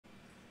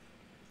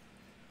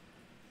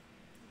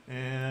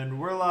And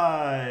we're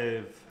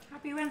live.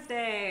 Happy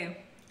Wednesday.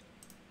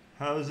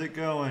 How's it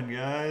going,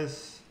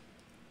 guys?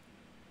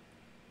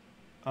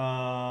 We're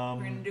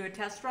going to do a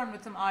test run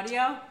with some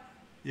audio.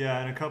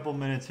 Yeah, in a couple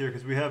minutes here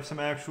because we have some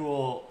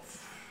actual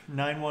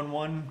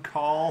 911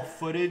 call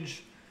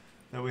footage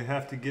that we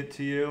have to get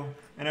to you.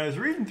 And I was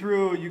reading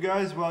through you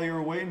guys while you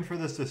were waiting for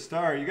this to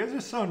start. You guys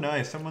are so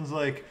nice. Someone's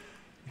like,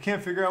 you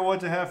can't figure out what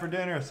to have for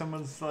dinner.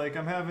 Someone's like,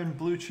 I'm having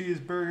blue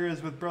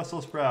cheeseburgers with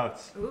Brussels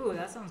sprouts. Ooh,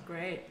 that sounds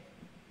great.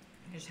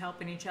 Just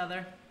helping each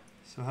other.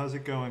 So how's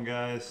it going,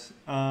 guys?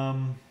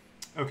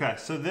 Okay,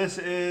 so this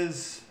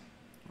is,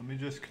 let me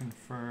just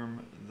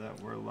confirm that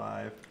we're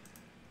live.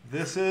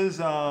 This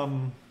is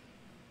a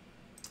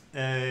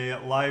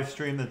live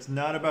stream that's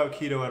not about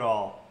keto at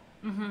all.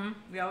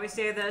 We always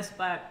say this,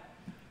 but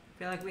I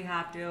feel like we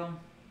have to.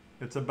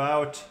 It's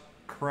about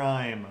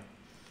crime.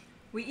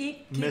 We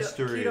eat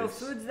Mysteries. keto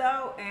foods,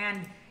 though,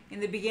 and in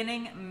the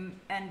beginning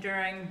and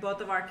during both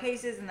of our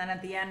cases, and then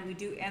at the end, we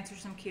do answer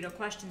some keto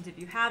questions if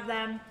you have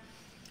them.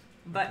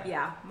 But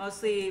yeah,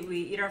 mostly we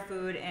eat our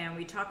food and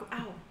we talk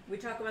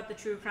about the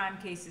true crime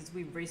cases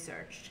we've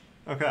researched.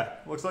 Okay,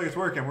 looks like it's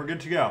working. We're good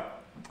to go.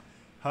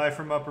 Hi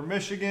from Upper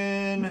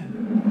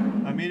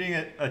Michigan. I'm eating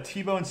a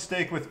T-bone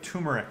steak with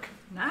turmeric.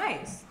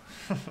 Nice.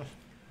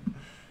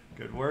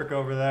 Good work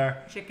over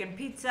there. Chicken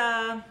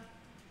pizza.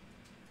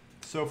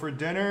 So for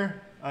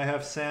dinner, I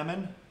have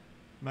salmon.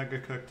 Mega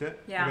cooked it.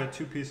 Yeah. I got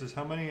 2 pieces.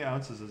 How many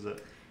ounces is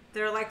it?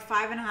 They're like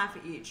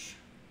 5.5 each.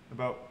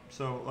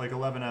 Like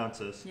 11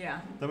 ounces. Yeah.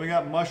 Then we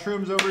got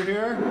mushrooms over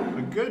here.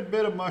 A good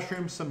bit of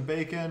mushrooms, some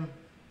bacon.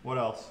 What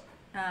else?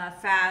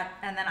 Fat,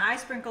 and then I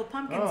sprinkled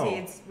pumpkin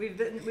seeds.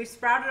 We've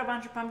sprouted a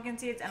bunch of pumpkin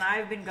seeds, and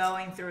I've been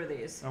going through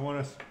these. I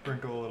want to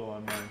sprinkle a little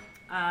on mine.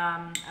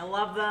 I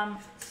love them,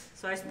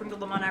 so I sprinkled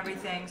them on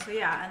everything. So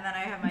yeah, and then I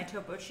have my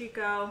Topo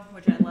Chico,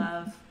 which I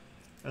love.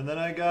 And then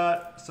I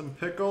got some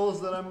pickles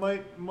that I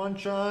might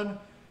munch on.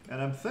 And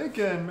I'm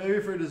thinking maybe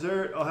for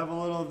dessert, I'll have a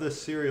little of this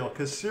cereal.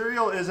 Because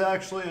cereal is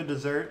actually a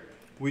dessert.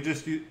 We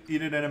just eat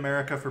it in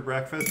America for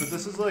breakfast. But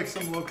this is like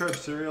some low-carb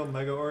cereal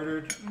Mega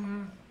ordered.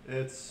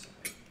 It's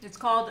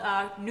called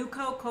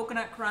Nuco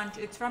Coconut Crunch.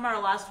 It's from our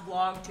last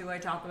vlog, too. I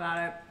talk about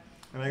it.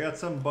 And I got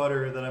some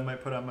butter that I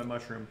might put on my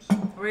mushrooms.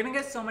 We're going to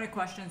get so many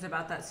questions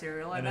about that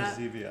cereal, I and bet.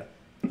 a Zevia.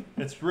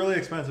 It's really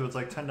expensive. It's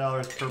like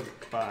 $10 per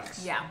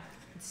box. Yeah,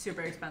 it's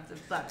super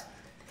expensive, but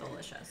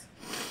delicious.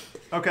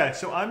 Okay,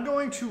 so I'm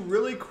going to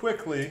really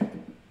quickly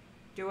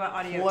do an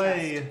audio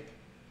play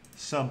test.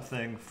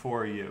 something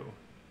for you.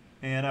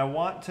 And I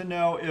want to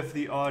know if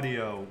the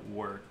audio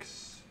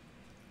works.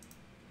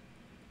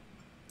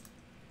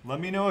 Let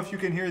me know if you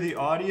can hear the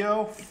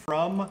audio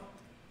from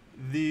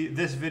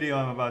this video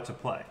I'm about to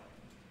play.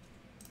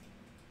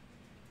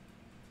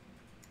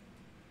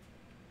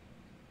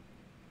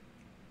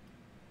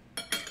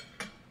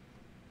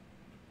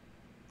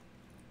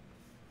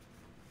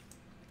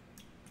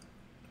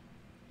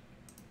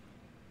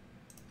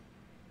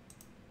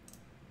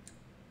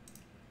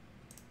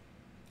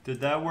 Did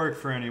that work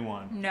for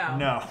anyone? No.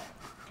 No.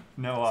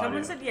 No audio.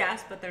 Someone said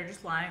yes, but they're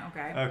just lying.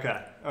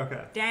 Okay.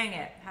 Okay. Dang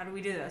it. How do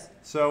we do this?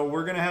 So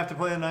we're going to have to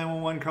play a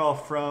 911 call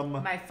from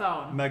my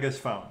phone. Mega's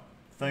phone.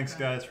 Thanks,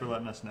 guys, for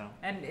letting us know.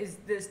 And is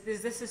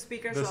this a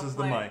speaker? This is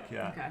the mic,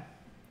 yeah. Okay.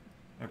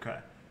 Okay.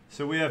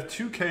 So we have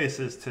 2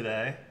 cases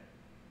today.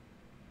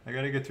 I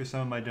got to get through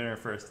some of my dinner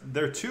first.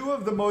 They're 2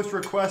 of the most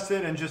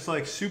requested and just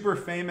like super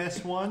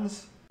famous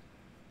ones.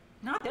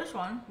 Not this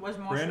one. Was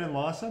more. Brandon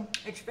Lawson?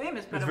 It's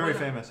famous, but It's it very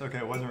wasn't. famous. Okay,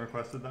 it wasn't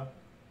requested though?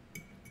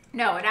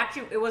 No,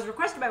 it was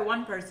requested by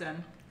one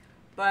person,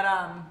 but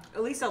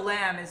Elisa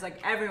Lamb is like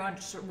everyone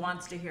just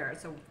wants to hear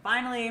it. So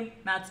finally,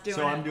 Matt's doing it.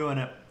 So I'm doing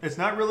it. It's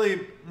not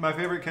really my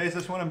favorite case.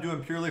 This one I'm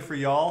doing purely for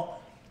y'all.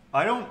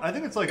 I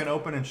think it's like an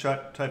open and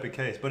shut type of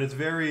case, but it's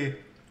very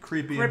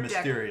creepy Cryptic.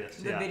 and mysterious.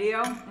 The yeah.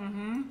 video.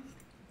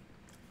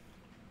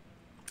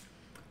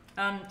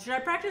 Should I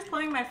practice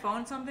playing my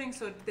phone something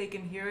so they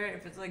can hear it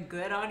if it's like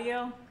good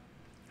audio?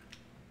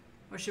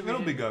 Or should we?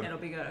 It'll be good. It'll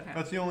be good. Okay.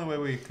 That's the only way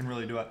we can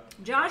really do it.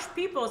 Josh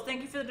Peoples,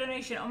 thank you for the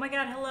donation. Oh my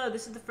God, hello.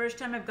 This is the first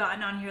time I've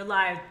gotten on here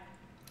live.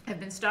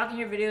 I've been stalking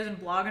your videos and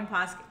blog and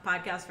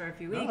podcast for a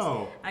few weeks.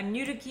 Oh. I'm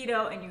new to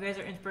keto, and you guys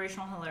are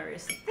inspirational and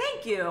hilarious.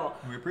 Thank you.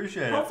 We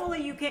appreciate it.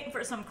 Hopefully you came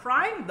for some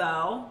crime,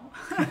 though.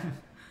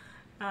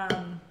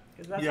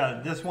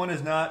 Yeah, this one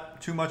is not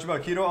too much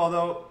about keto,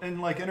 although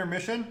in like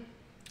intermission,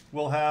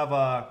 we'll have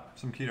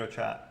some keto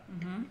chat.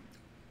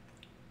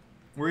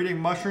 We're eating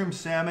mushroom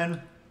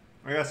salmon.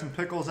 I got some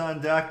pickles on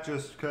deck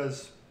just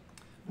because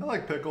I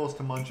like pickles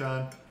to munch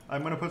on.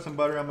 I'm going to put some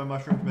butter on my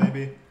mushrooms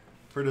maybe.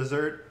 For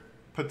dessert,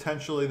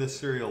 potentially this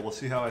cereal. We'll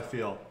see how I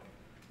feel.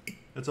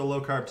 It's a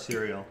low-carb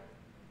cereal.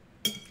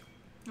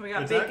 We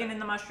got bacon in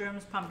the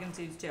mushrooms, pumpkin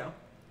seeds too.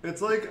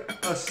 It's like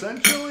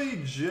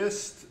essentially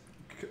just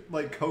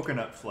like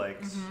coconut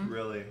flakes,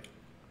 really.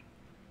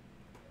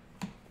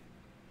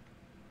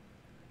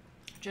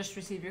 Just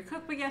received your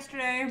cookbook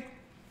yesterday.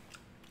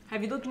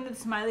 Have you looked into the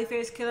smiley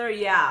face killer?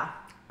 Yeah.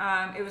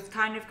 It was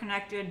kind of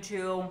connected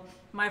to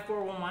my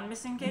 411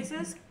 missing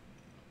cases.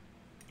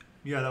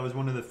 Yeah, that was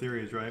one of the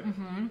theories, right?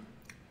 Mm-hmm.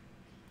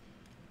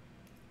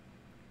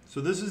 So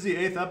this is the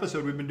 8th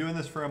episode. We've been doing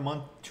this for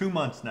 2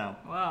 months now.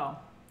 Whoa.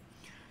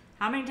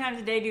 How many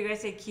times a day do you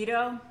guys say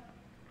keto?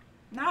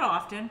 Not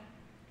often.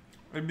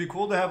 It'd be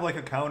cool to have like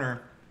a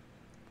counter.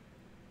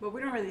 But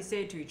we don't really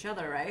say it to each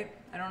other, right?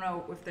 I don't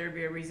know if there'd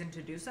be a reason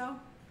to do so.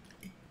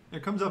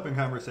 It comes up in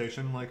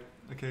conversation, like,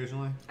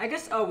 occasionally. I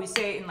guess, we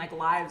say it in, like,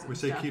 lives and We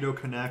say stuff. Keto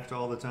Connect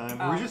all the time.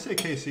 Oh. We just say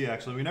KC,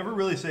 actually. We never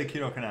really say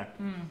Keto Connect.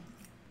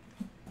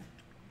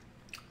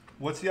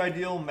 What's the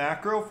ideal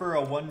macro for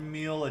a 1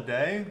 meal a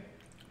day?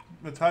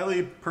 It's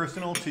highly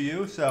personal to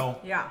you, so...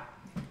 Yeah.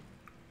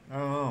 I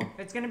don't know.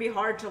 It's going to be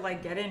hard to,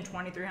 like, get in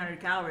 2,300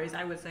 calories,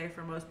 I would say,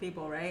 for most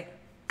people, right?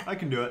 I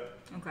can do it.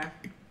 Okay.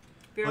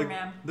 Fear Like,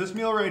 man. this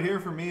meal right here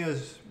for me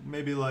is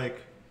maybe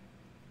like...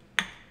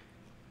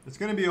 It's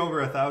going to be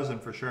over 1,000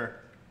 for sure.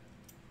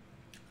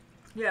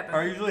 Yeah, but...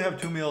 I usually have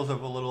 2 meals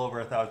of a little over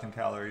 1,000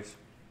 calories.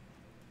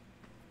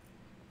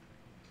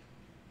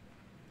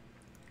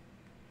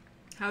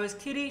 How is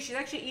Kitty? She's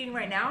actually eating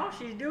right now.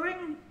 She's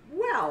doing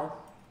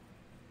well.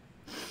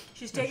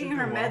 She's taking she's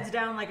her doing well. meds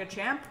down like a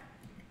champ.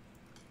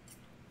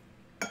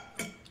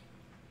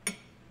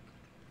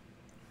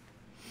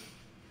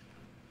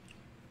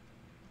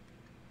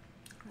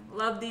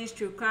 Love these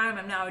true crime.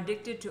 I'm now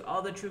addicted to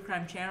all the true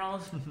crime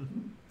channels.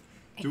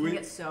 I can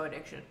get so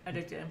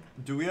addicted.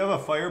 Do we have a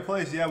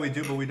fireplace? Yeah, we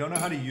do, but we don't know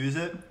how to use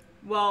it.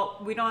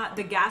 Well, we don't.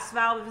 The gas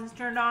valve isn't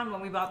turned on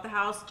when we bought the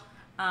house.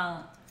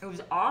 It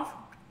was off,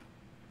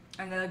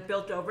 and they like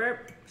built over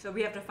it. So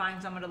we have to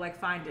find someone to like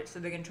find it so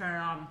they can turn it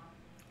on.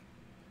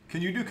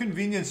 Can you do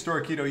convenience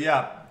store keto?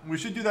 Yeah, we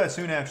should do that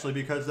soon actually,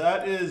 because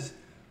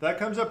that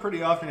comes up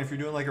pretty often if you're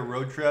doing like a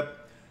road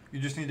trip. You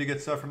just need to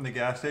get stuff from the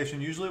gas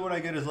station. Usually what I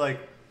get is like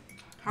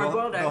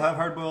Hard-boiled eggs. They'll have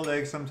hard-boiled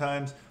eggs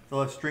sometimes.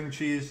 They'll have string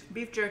cheese.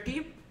 Beef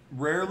jerky.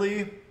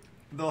 Rarely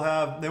they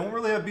won't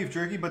really have beef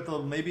jerky, but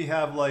they'll maybe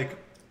have like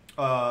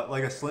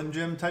a Slim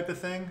Jim type of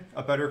thing,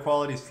 a better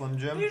quality Slim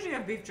Jim. They usually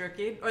have beef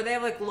jerky, or they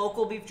have like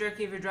local beef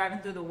jerky if you're driving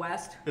through the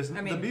West.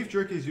 The beef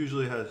jerkies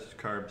usually has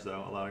carbs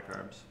though, a lot of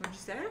carbs. What'd you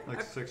say?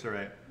 Like 6 or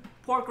 8.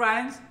 Pork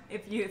rinds.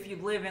 If you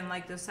live in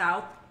like the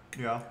South.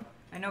 Yeah.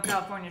 I know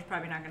California's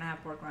probably not gonna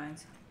have pork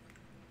rinds.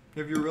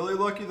 If you're really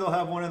lucky, they'll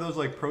have one of those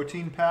like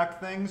protein pack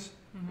things,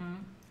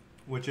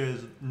 which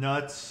is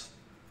nuts,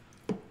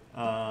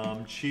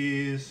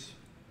 cheese.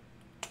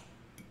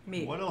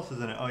 Meat. What else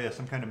is in it? Oh yeah,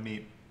 some kind of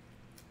meat.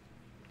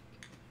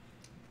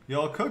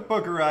 Y'all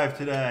cookbook arrived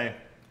today.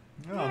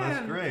 Oh,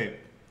 that's Yeah. great.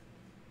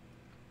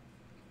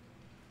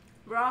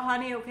 Raw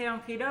honey okay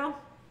on keto?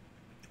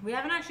 We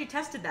haven't actually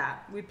tested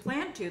that. We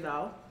plan to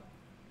though.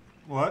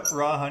 What?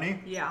 Raw honey?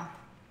 Yeah.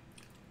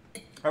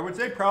 I would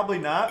say probably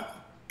not.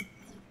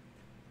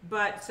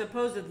 But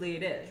supposedly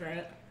it is,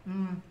 right?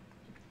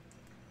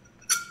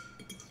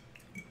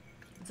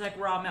 It's like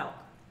raw milk.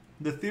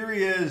 The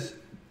theory is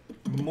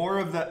more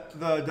of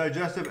the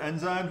digestive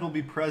enzymes will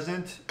be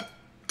present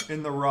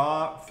in the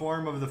raw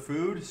form of the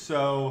food.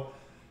 So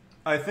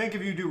I think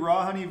if you do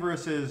raw honey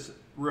versus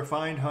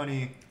refined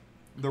honey,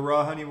 the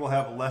raw honey will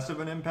have less of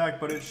an impact,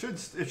 but it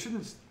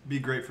shouldn't be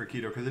great for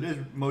keto because it is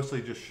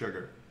mostly just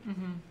sugar. Do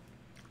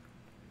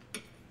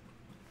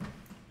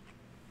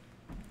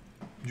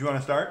you want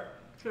to start?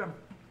 Sure.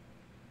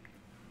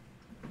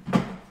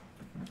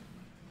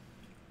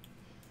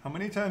 How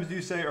many times do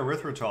you say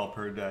erythritol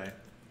per day?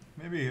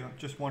 Maybe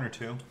just 1 or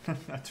 2.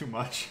 Not too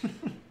much.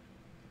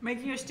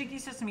 Making your sticky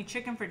sesame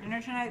chicken for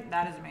dinner tonight?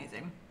 That is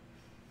amazing.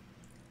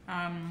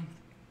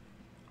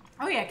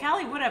 Oh yeah,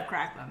 Callie would have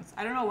cracklins.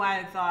 I don't know why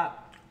I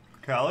thought.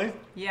 Callie?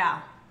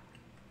 Yeah.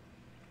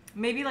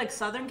 Maybe like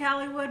Southern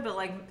Cali would, but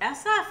like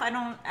SF,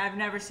 I've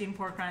never seen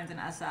pork rinds in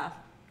SF.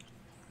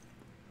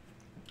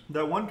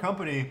 That one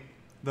company,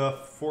 the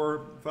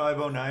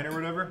 4509 or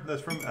whatever,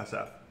 that's from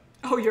SF.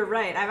 Oh, you're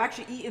right. I've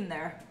actually eaten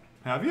there.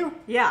 Have you?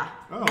 Yeah.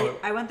 Oh.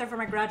 I went there for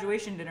my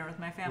graduation dinner with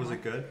my family. Was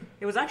it good?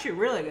 It was actually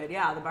really good.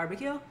 Yeah, the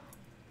barbecue.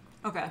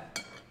 Okay.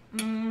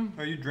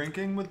 Are you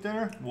drinking with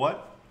dinner?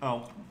 What?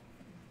 Oh.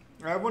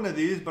 I have one of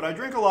these, but I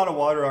drink a lot of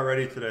water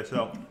already today,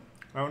 so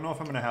I don't know if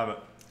I'm going to have it.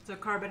 It's a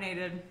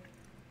carbonated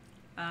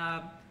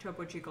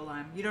Topo Chico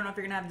lime. You don't know if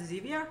you're going to have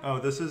the Zevia? Oh,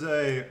 this is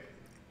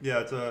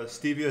it's a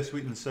stevia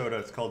sweetened soda.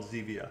 It's called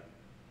Zevia.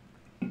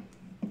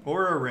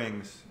 Aura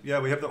rings. Yeah,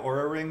 we have the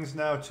Aura rings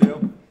now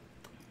too.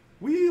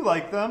 We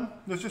like them.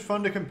 It's just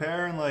fun to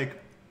compare, and like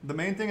the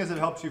main thing is it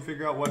helps you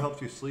figure out what helps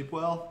you sleep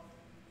well.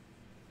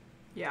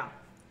 Yeah.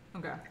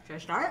 Okay. Should I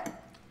start?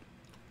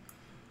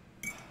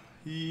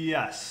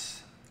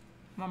 Yes.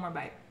 One more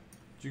bite.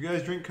 Do you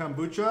guys drink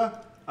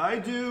kombucha? I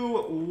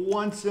do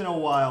once in a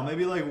while.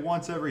 Maybe like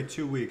once every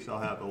 2 weeks I'll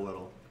have a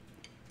little.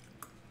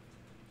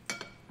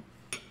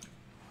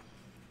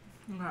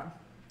 Okay.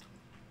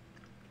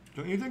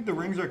 Don't you think the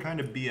rings are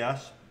kind of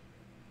BS?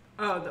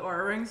 Oh, the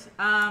Aura rings.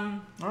 I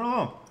don't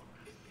know.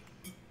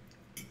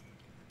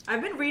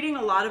 I've been reading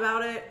a lot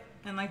about it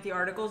and like the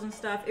articles and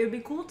stuff. It would be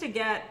cool to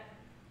get,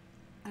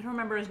 I don't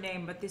remember his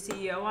name, but the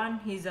CEO on.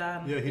 He's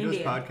Yeah, he Indian. does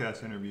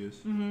podcast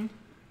interviews.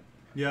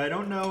 Yeah, I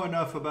don't know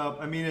enough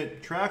about. I mean,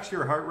 it tracks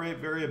your heart rate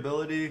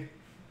variability,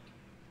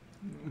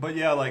 but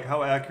yeah, like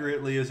how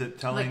accurately is it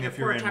telling Like your if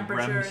you're core in REM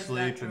temperature, is that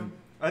sleep? true? And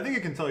I think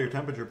it can tell your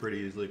temperature pretty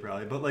easily,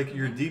 probably. But like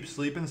your deep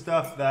sleep and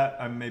stuff, that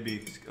I'm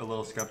maybe a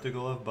little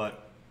skeptical of.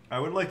 But I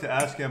would like to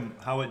ask him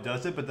how it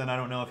does it, but then I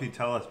don't know if he'd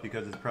tell us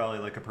because it's probably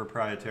like a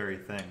proprietary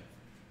thing.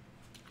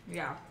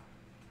 Yeah.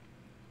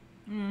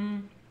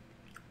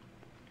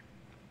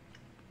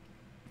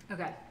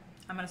 Okay,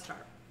 I'm gonna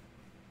start.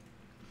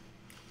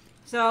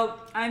 So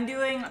I'm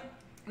doing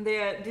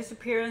the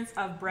disappearance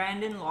of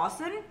Brandon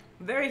Lawson,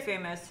 very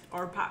famous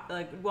or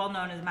like well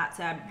known as Matt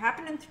said.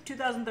 Happened in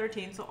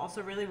 2013, so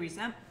also really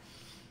recent.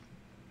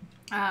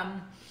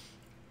 And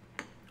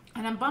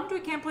I'm bummed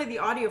we can't play the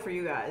audio for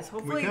you guys.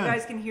 Hopefully you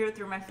guys can hear it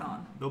through my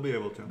phone. They'll be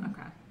able to.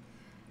 Okay.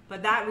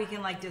 But that we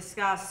can like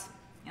discuss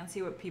and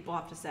see what people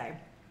have to say.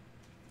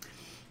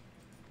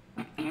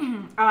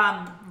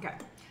 Okay.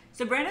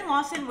 So Brandon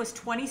Lawson was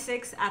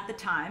 26 at the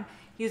time.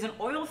 He was an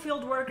oil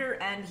field worker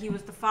and he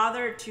was the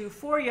father to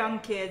 4 young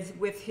kids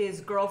with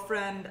his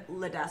girlfriend,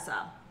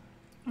 Ledessa,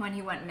 when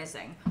he went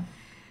missing.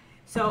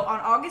 So on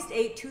August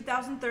 8,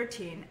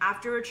 2013,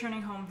 after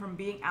returning home from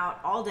being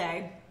out all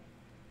day,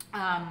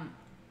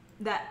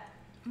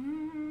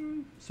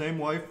 Same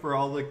wife for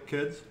all the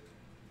kids?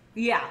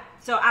 Yeah.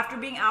 So after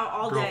being out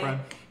all Girlfriend.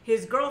 day,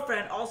 his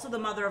girlfriend, also the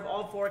mother of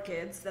all 4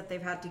 kids that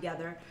they've had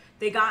together,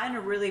 they got in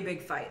a really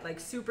big fight, like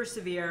super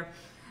severe.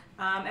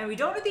 And we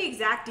don't know the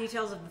exact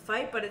details of the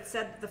fight, but it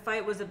said that the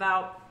fight was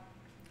about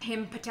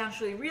him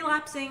potentially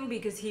relapsing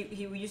because he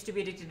used to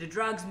be addicted to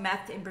drugs,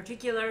 meth in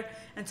particular,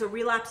 and so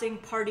relapsing,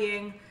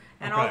 partying,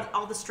 and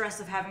all the stress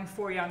of having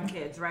 4 young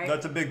kids, right?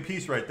 That's a big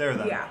piece right there,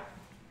 then. Yeah,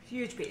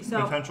 huge piece.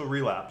 So potential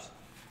relapse.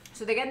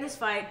 So they get in this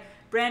fight.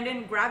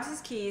 Brandon grabs his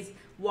keys,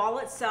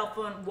 wallet, cell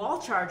phone,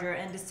 wall charger,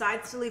 and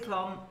decides to leave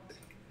home.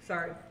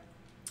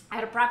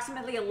 At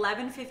approximately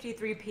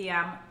 11:53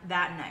 p.m.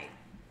 that night.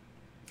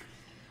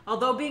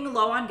 Although being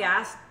low on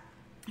gas,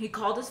 he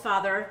called his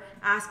father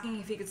asking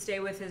if he could stay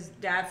with his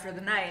dad for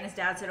the night, and his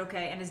dad said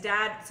okay. And his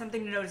dad,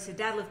 something to notice, his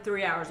dad lived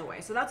 3 hours away,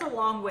 so that's a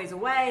long ways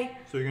away.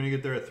 So you're gonna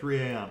get there at 3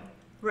 a.m.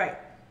 Right.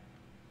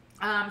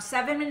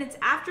 7 minutes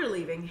after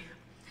leaving,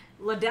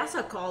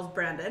 Ledessa calls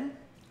Brandon,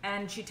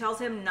 and she tells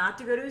him not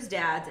to go to his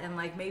dad's and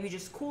like maybe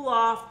just cool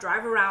off,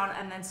 drive around,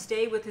 and then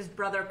stay with his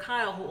brother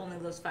Kyle, who only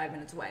lives 5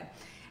 minutes away.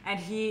 And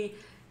he,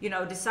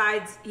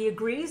 decides, he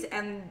agrees,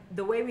 and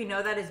the way we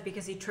know that is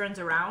because he turns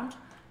around.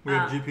 We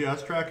have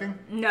GPS tracking?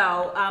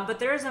 No, but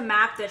there is a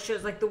map that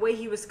shows like the way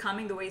he was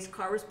coming, the way his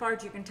car was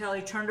parked. You can tell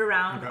he turned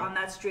around on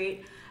that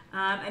street,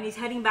 and he's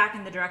heading back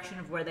in the direction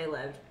of where they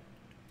lived.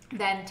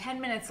 Then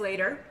 10 minutes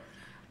later,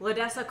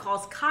 Ledessa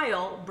calls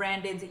Kyle,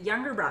 Brandon's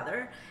younger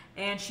brother,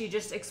 and she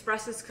just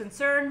expresses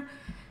concern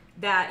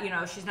that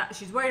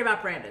she's worried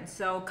about Brandon.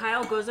 So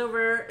Kyle goes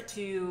over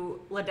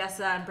to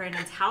Ledessa and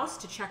Brandon's house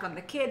to check on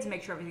the kids,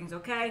 make sure everything's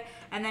okay,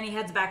 and then he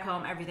heads back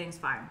home. Everything's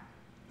fine.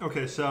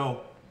 Okay,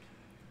 so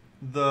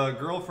the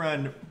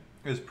girlfriend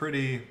is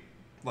pretty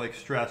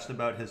stressed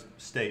about his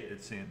state,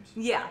 it seems.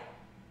 Yeah.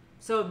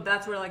 So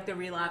that's where the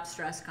relapse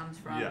stress comes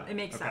from. Yeah. It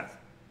makes sense.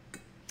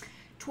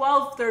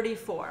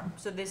 12:34.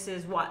 So this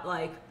is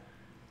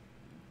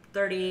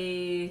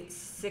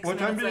 36 What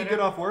minutes time did later. he get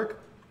off work?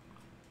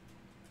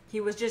 He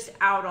was just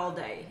out all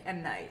day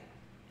and night.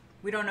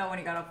 We don't know when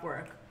he got off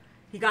work.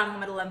 He got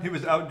home at 11. He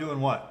was out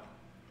doing what?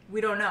 We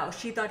don't know.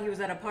 She thought he was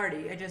at a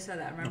party. I just said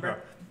that,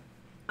 remember?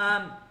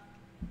 Okay.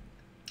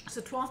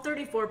 So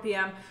 12:34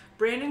 p.m.,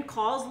 Brandon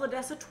calls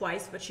Ledessa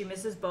twice, but she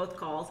misses both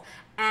calls.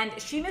 And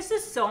she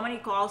misses so many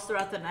calls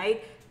throughout the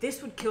night,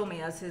 this would kill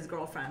me as his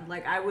girlfriend.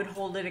 I would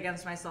hold it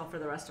against myself for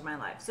the rest of my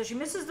life. So she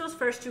misses those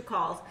first 2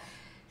 calls.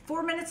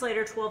 4 minutes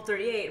later,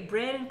 12:38,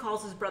 Brandon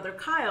calls his brother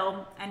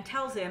Kyle and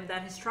tells him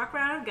that his truck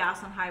ran out of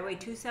gas on Highway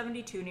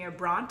 272 near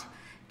Bronte,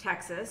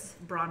 Texas,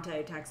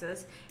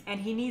 and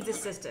he needs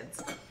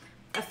assistance.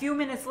 A few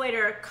minutes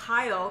later,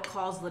 Kyle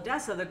calls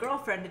Ledessa, the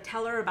girlfriend, to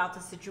tell her about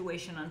the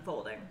situation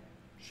unfolding.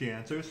 She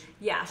answers?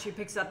 Yeah, she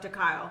picks up to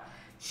Kyle.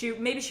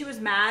 Maybe she was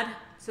mad,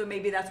 so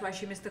maybe that's why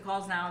she missed the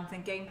calls now, I'm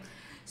thinking.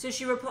 So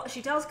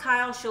she tells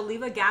Kyle she'll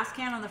leave a gas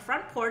can on the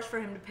front porch for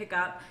him to pick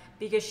up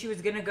because she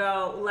was going to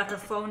go let her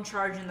phone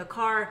charge in the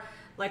car.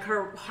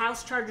 Her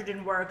house charger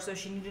didn't work, so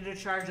she needed to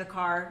charge the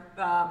car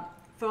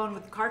phone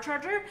with the car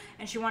charger,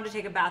 and she wanted to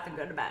take a bath and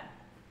go to bed.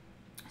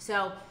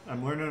 So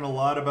I'm learning a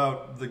lot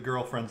about the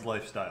girlfriend's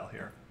lifestyle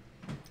here.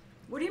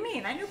 What do you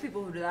mean? I knew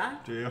people who do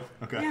that. Do you?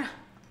 Okay. Yeah.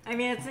 I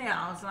mean, it's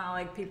not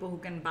like people who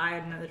can buy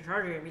another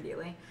charger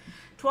immediately.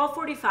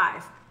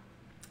 12:45.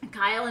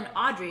 Kyle and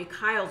Audrey,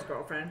 Kyle's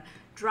girlfriend,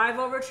 drive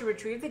over to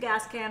retrieve the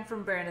gas can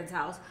from Brandon's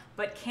house,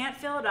 but can't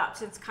fill it up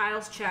since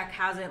Kyle's check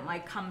hasn't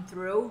come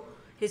through.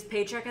 His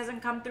paycheck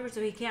hasn't come through,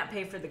 so he can't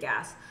pay for the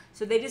gas.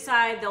 So they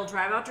decide they'll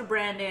drive out to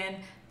Brandon,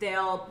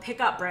 they'll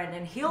pick up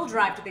Brandon, he'll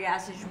drive to the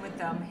gas station with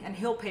them, and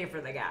he'll pay for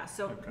the gas.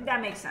 So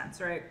that makes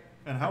sense, right?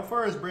 And how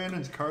far is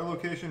Brandon's car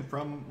location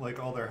from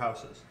all their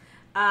houses?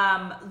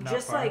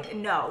 Just far?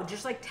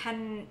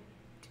 10,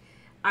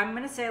 I'm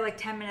gonna say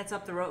 10 minutes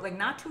up the road,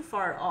 not too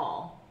far at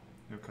all.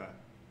 Okay.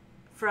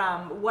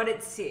 from what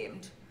it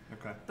seemed.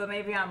 Okay. But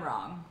maybe I'm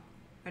wrong.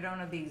 I don't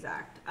know the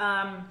exact.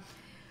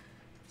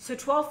 So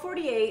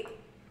 12:48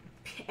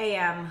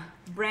 a.m.,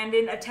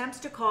 Brandon attempts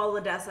to call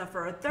Odessa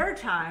for a third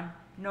time,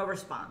 no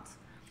response.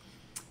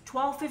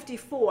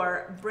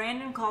 12:54,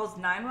 Brandon calls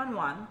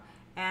 911,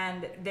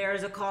 and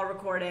there's a call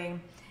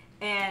recording,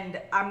 and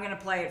I'm going to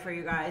play it for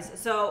you guys.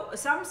 So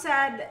some have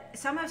said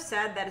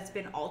that it's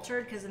been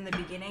altered because in the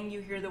beginning you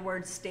hear the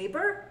word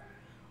staber,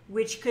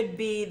 which could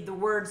be the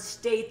word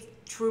state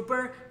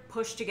trooper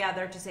pushed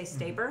together to say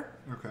staber.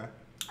 Okay.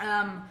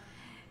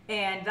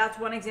 And that's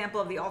one example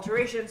of the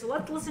alteration. So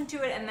let's listen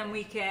to it and then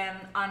we can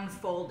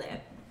unfold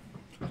it.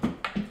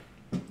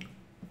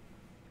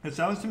 It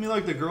sounds to me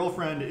like the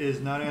girlfriend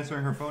is not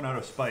answering her phone out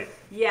of spite.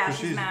 Yeah,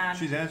 So she's mad.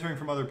 She's answering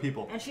from other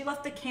people. And she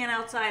left the can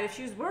outside. If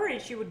she was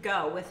worried, she would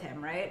go with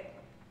him, right?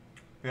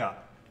 Yeah.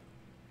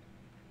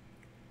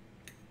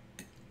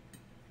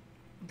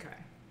 Okay.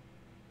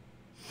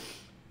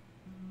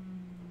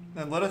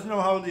 And let us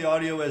know how the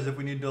audio is if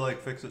we need to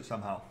like fix it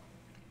somehow.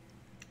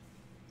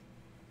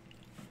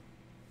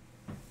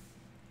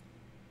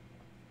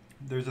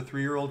 There's a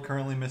 3-year-old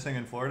currently missing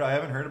in Florida. I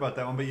haven't heard about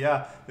that one, but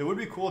yeah, it would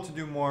be cool to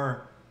do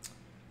more.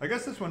 I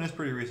guess this one is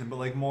pretty recent, but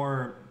like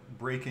more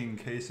breaking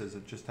cases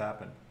that just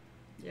happened.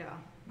 Yeah.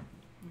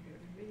 Okay,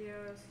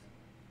 videos.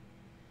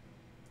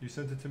 You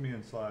sent it to me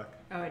in Slack.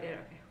 Oh, I did.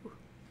 Okay. Whew.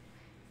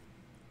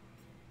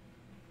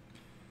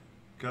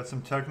 Got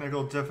some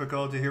technical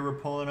difficulty here. We're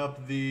pulling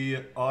up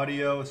the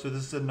audio. So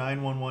this is a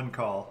 911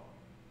 call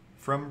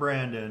from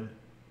Brandon.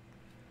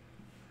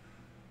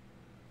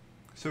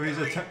 So he's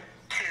a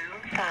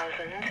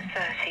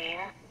 2013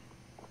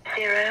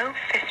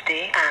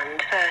 0:50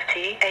 and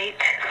 38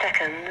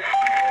 seconds.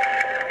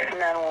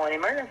 911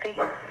 emergency.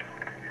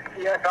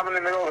 Yes, I'm in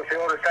the middle of the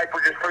field. It's like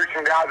we just pushed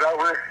some guys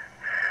over.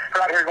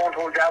 Right here going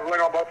towards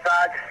gasoline on both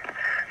sides.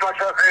 My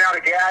truck ran out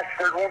of gas.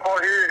 There's one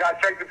car here. Got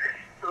taken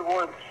to the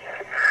woods.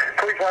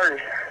 Please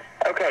hurry.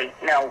 Okay,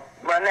 now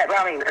run that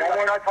by me.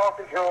 We're not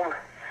talking to him.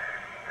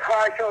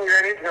 I actually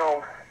ran into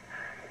him.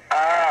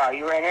 Ah,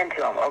 you ran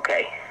into him.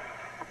 Okay.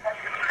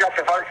 Got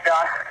the first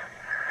guy.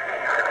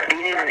 Do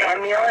you need an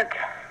ambulance?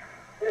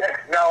 Yeah,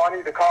 no, I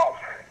need the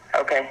cops.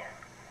 Okay.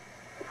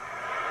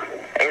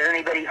 Is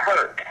anybody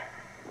hurt?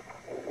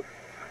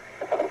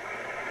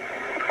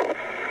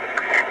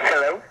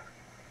 Hello?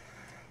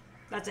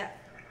 That's it.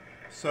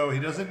 So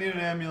he doesn't need an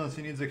ambulance.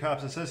 He needs the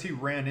cops. It says he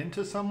ran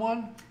into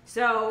someone.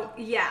 So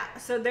yeah,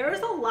 so there's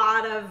a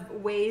lot of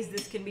ways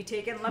this can be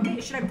taken.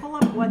 Should I pull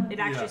up what it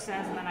actually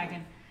says and then I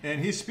can.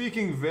 And he's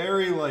speaking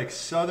very like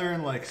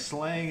southern, like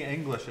slang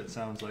English. It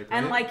sounds like. Right?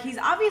 And like he's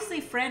obviously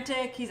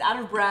frantic. He's out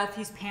of breath.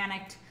 He's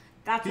panicked.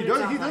 That's what it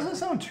sounds He like. doesn't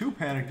sound too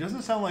panicked. It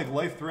doesn't sound like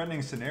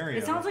life-threatening scenario.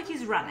 It sounds like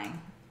he's running.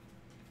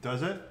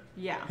 Does it?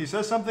 Yeah. He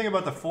says something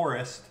about the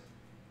forest.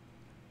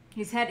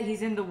 He's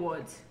in the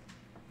woods.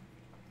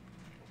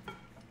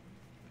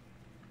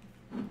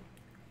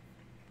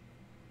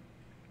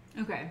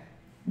 Okay.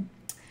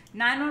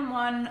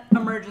 911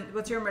 emergency.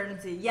 What's your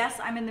emergency? Yes,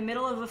 I'm in the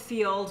middle of a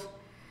field.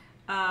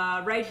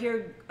 Right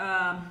here.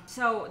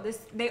 So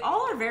they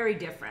all are very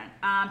different.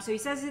 So he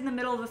says he's in the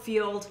middle of a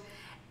field,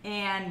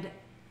 and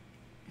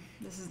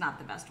this is not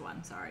the best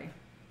one. Sorry.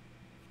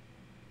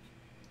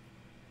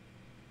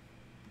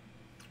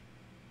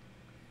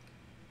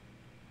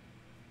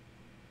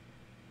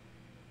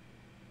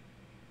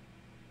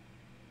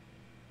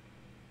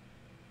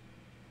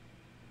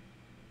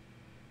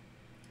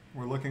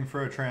 We're looking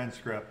for a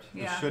transcript.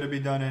 Yeah. This should it be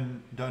done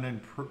in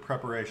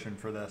preparation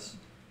for this?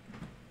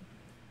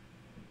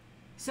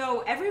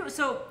 So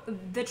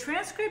the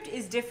transcript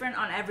is different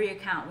on every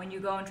account when you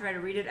go and try to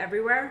read it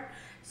everywhere.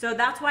 So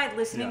that's why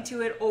listening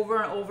to it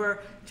over and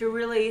over to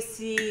really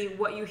see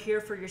what you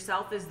hear for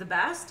yourself is the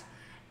best.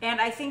 And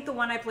I think the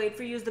one I played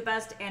for you is the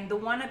best. And the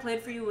one I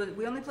played for you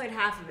we only played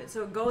half of it,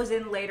 so it goes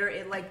in later.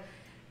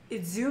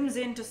 It zooms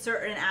into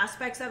certain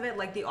aspects of it,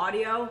 like the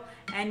audio,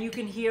 and you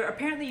can hear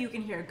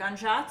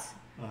gunshots.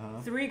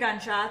 3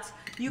 gunshots.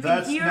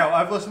 No,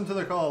 I've listened to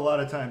the call a lot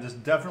of times. It's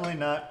definitely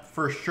not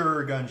for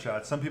sure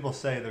gunshots. Some people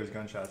say there's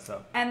gunshots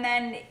though. And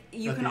then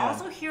you can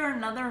also hear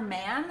another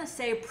man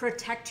say,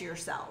 "Protect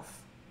yourself."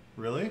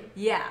 Really?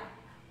 Yeah.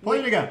 Play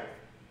it again.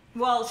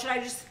 Well, should I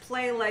just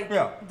play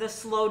the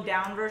slowed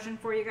down version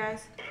for you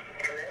guys?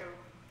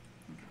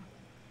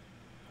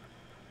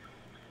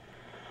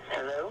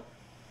 Hello?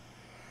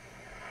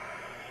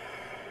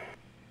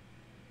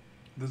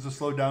 This is a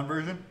slowed down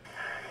version?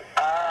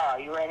 Ah,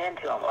 you ran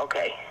into him.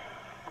 Okay.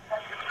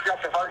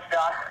 Got the first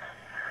guy.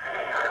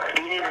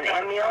 Do you need an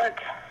ambulance?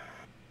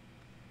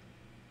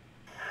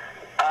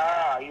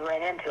 Ah, you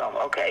ran into him.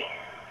 Okay.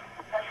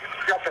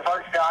 Got the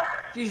first guy.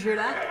 Did you hear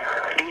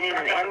that? Do you need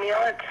an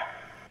ambulance?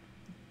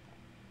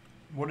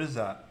 What is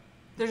that?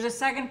 There's a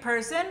second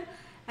person,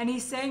 and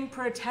he's saying,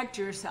 "Protect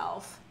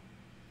yourself."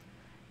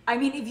 I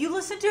mean, if you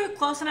listen to it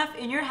close enough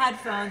in your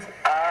headphones.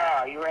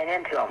 Ah, you ran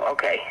into him.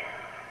 Okay.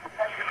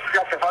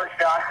 Got the first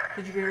guy.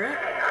 Did you hear it?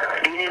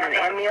 Do you need an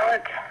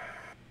ambulance?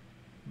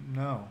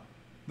 No.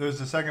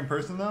 There's a second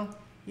person though?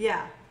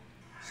 Yeah.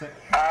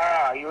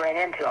 You ran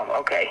into him.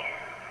 Okay.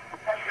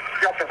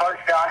 Got the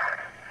first guy.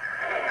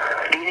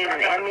 Do you need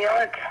an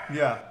ambulance?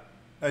 Yeah.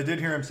 I did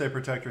hear him say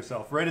protect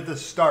yourself right at the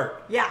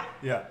start. Yeah.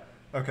 Yeah.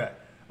 Okay.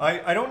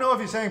 I don't know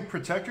if he's saying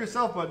protect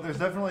yourself, but there's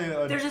definitely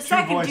There's a two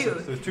second voices.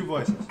 dude. There's two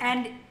voices.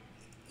 And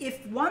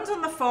if one's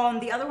on the phone,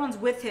 the other one's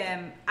with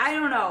him, I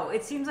don't know.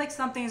 It seems like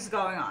something's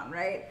going on,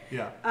 right?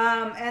 Yeah.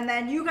 And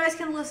then you guys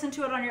can listen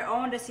to it on your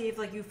own to see if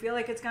like you feel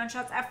like it's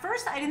gunshots. At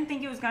first, I didn't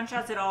think it was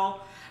gunshots at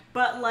all.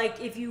 But like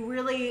if you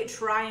really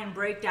try and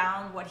break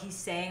down what he's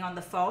saying on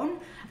the phone,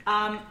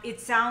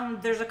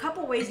 there's a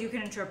couple ways you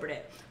can interpret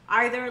it.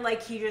 Either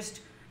like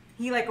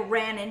he like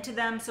ran into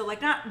them, so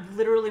like not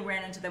literally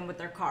ran into them with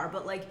their car,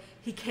 but like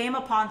he came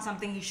upon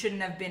something he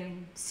shouldn't have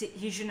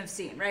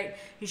seen, right?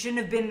 He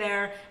shouldn't have been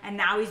there, and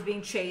now he's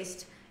being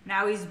chased.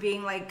 Now he's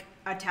being like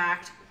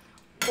attacked.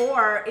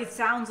 Or it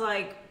sounds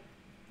like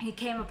he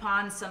came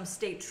upon some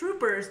state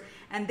troopers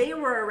and they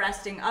were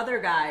arresting other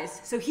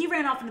guys. So he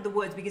ran off into the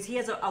woods because he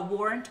has a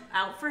warrant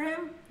out for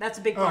him. That's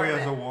a big part of it. Oh, he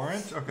has a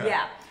warrant? Okay.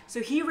 Yeah. So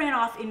he ran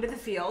off into the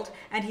field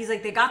and he's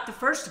like, they got the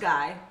first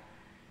guy.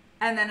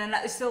 And then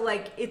another, so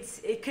like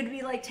it could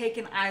be like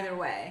taken either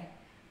way,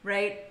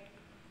 right?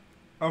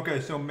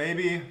 Okay, so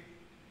maybe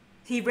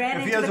he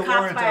ran into the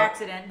cops by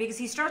accident because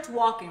he starts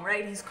walking,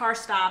 right? His car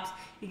stops,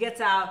 he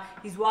gets out,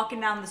 he's walking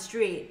down the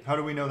street. How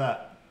do we know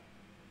that?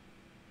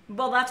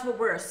 Well, that's what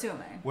we're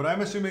assuming. What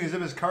I'm assuming is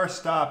if his car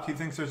stopped, he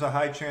thinks there's a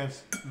high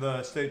chance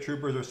the state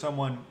troopers or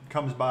someone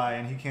comes by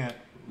and he can't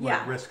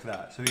risk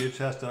that. So he just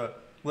has to,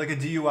 like a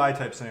DUI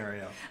type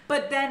scenario.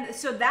 But then,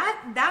 so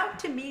that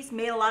to me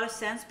made a lot of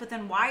sense, but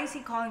then why is he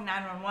calling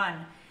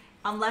 911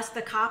 unless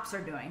the cops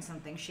are doing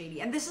something shady?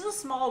 And this is a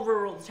small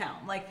rural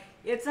town. Like,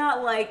 it's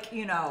not like,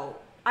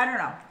 I don't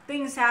know.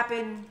 Things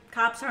happen.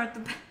 Cops aren't the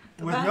best.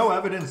 With no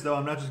evidence, though,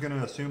 I'm not just going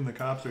to assume the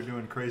cops are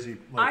doing crazy.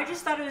 I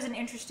just thought it was an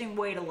interesting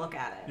way to look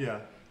at it. Yeah.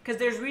 Because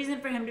there's reason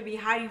for him to be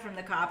hiding from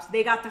the cops.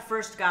 They got the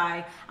first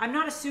guy. I'm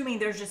not assuming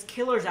there's just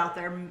killers out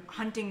there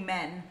hunting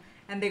men,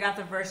 and they got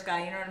the first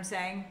guy. You know what I'm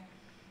saying?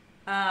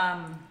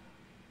 I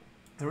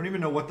don't even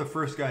know what the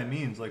first guy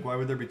means. Like, why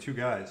would there be two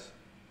guys?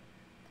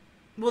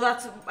 Well,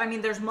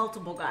 there's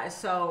multiple guys,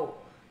 so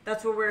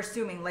that's what we're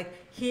assuming. Like,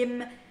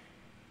 him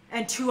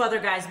and two other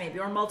guys maybe,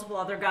 or multiple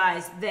other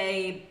guys,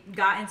 they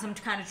got in some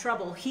kind of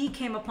trouble. He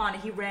came upon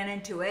it, he ran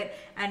into it,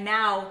 and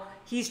now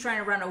he's trying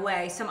to run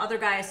away. Some other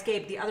guy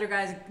escaped, the other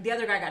guy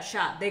got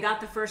shot. They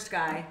got the first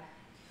guy.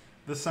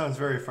 This sounds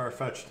very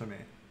far-fetched to me.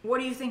 What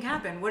do you think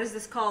happened? What is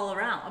this call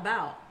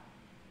about?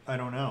 I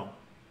don't know.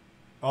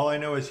 All I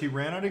know is he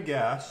ran out of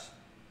gas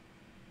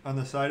on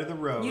the side of the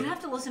road. You'd have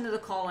to listen to the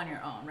call on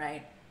your own,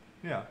 right?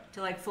 Yeah.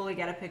 To like fully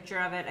get a picture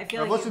of it.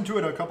 I've listened to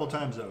it a couple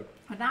times though.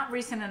 But not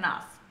recent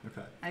enough.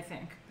 Okay. I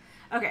think.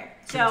 Okay.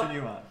 So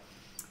continue on.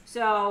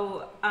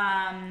 So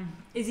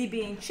is he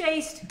being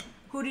chased?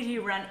 Who did he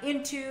run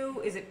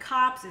into? Is it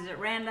cops? Is it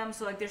random?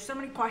 So like there's so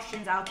many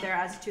questions out there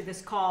as to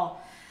this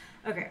call.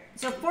 Okay,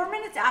 so 4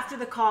 minutes after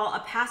the call, a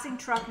passing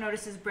truck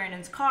notices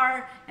Brandon's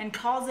car and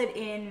calls it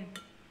in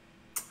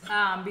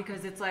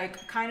because it's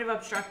like kind of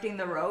obstructing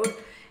the road.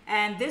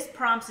 And this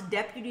prompts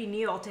Deputy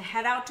Neal to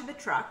head out to the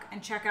truck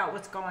and check out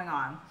what's going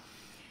on.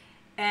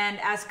 And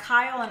as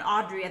Kyle and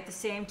Audrey at the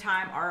same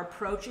time are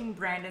approaching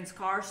Brandon's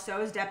car,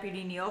 so is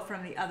Deputy Neal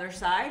from the other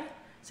side.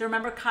 So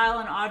remember, Kyle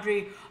and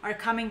Audrey are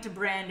coming to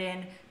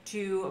Brandon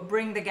to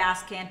bring the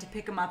gas can to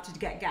pick him up to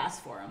get gas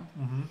for him.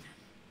 Mm-hmm.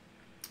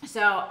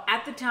 So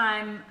at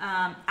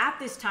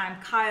this time,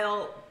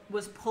 Kyle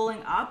was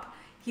pulling up.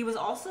 He was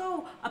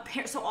also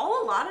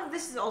a lot of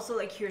this is also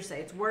like hearsay.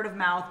 It's word of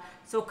mouth.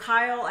 So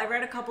Kyle, I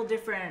read a couple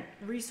different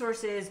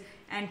resources,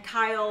 and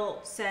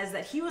Kyle says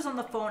that he was on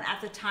the phone at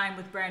the time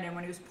with Brandon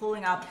when he was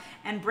pulling up,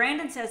 and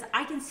Brandon says,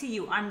 "I can see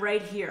you. I'm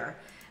right here."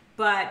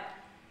 But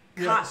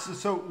yeah,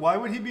 so why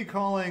would he be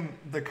calling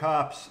the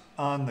cops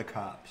on the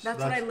cops?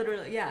 That's what I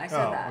literally, I said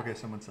that. Oh, okay,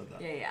 someone said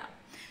that. Yeah.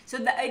 So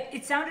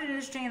it sounded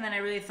interesting, and then I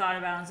really thought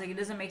about it. I was like, it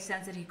doesn't make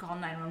sense that he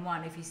called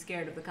 911 if he's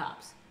scared of the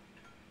cops.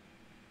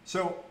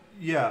 So,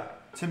 yeah,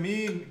 to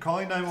me,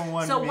 calling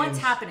 911 So means... what's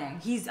happening?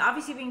 He's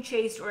obviously being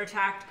chased or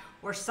attacked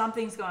or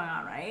something's going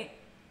on, right?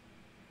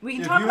 We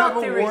can talk about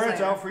theories If you have a warrant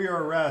later. out for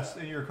your arrest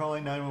and you're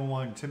calling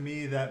 911, to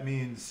me that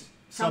means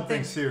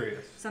something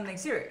serious. Something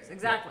serious,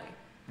 exactly.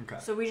 Yeah. Okay.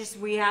 So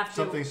we have to...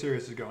 Something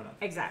serious is going on.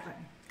 Exactly.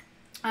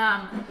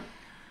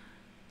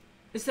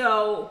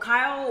 So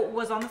Kyle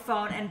was on the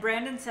phone and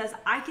Brandon says,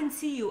 "I can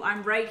see you.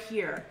 I'm right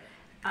here."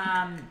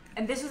 And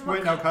this is what...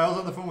 Wait, now Kyle's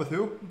on the phone with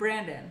who?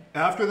 Brandon.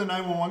 After the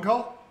 911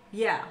 call?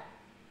 Yeah.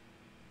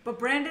 But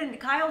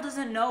Kyle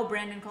doesn't know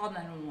Brandon called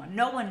 911.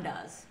 No one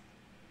does.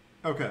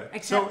 Okay.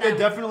 Except so it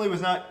definitely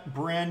was not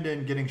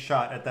Brandon getting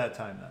shot at that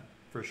time then,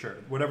 for sure.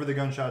 Whatever the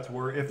gunshots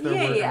were, if there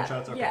were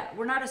gunshots. Okay. Yeah,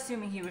 we're not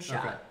assuming he was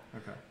shot.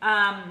 Okay.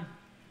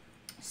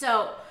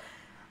 So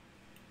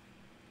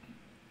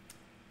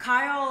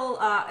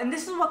Kyle, and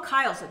this is what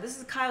Kyle said. This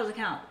is Kyle's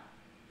account.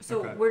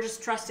 So we're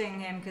just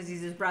trusting him because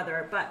he's his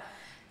brother. But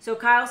so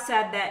Kyle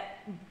said that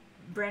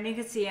Brandon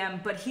could see him,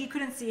 but he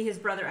couldn't see his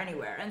brother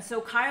anywhere. And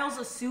so Kyle's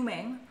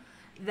assuming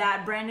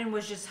that Brandon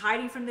was just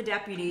hiding from the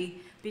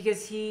deputy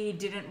because he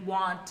didn't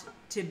want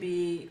to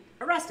be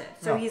arrested.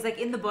 So he's like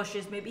in the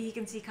bushes. Maybe he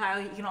can see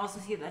Kyle. He can also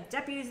see that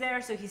deputy's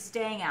there, so he's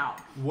staying out.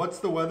 What's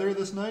the weather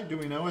this night? Do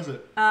we know? Is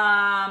it?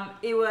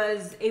 It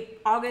was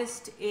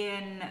August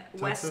in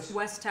Texas?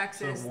 West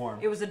Texas. So warm.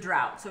 It was a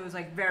drought, so it was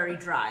like very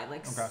dry,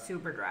 like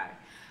super dry.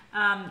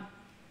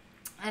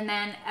 And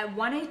then at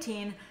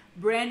 1:18,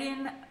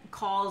 Brandon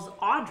calls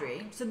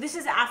Audrey. So this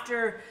is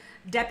after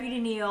Deputy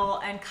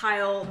Neal and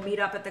Kyle meet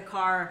up at the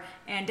car,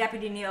 and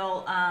Deputy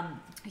Neal,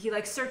 he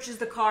like searches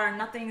the car and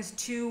nothing's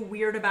too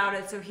weird about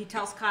it. So he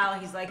tells Kyle,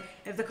 he's like,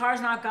 if the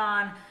car's not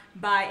gone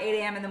by 8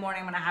 a.m. in the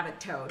morning, I'm gonna have it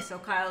towed. So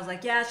Kyle's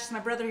like, yeah, it's just my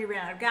brother, he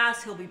ran out of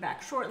gas, he'll be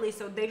back shortly.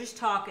 So they just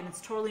talk and it's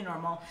totally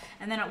normal.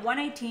 And then at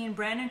 1:18,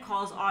 Brandon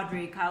calls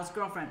Audrey, Kyle's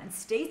girlfriend, and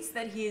states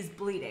that he is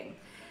bleeding.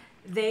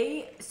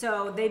 They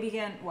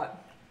begin,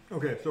 what?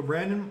 Okay, so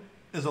Brandon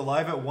is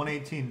alive at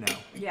 1:18 now.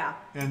 Yeah.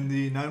 And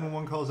the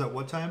 911 call is at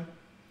what time?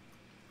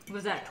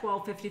 Was that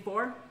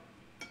 12:54?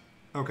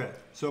 Okay,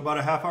 so about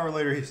a half hour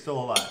later, he's still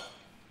alive.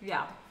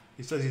 Yeah.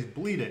 He says he's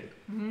bleeding.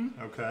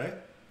 Okay.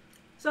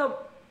 So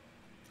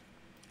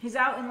he's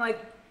out in like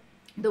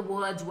the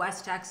woods,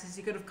 West Texas.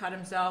 He could have cut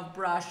himself,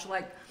 brushed.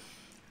 Like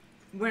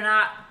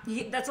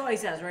that's all he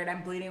says, right?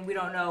 I'm bleeding. We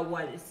don't know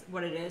what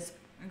it is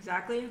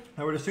exactly.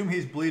 I would assume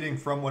he's bleeding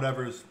from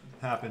whatever's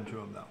happened to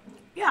him, though.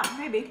 Yeah,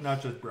 maybe.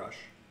 Not just brush.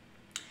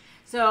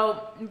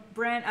 So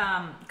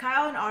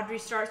Kyle and Audrey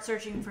start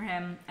searching for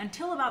him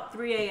until about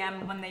 3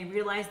 a.m. when they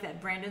realize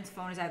that Brandon's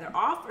phone is either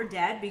off or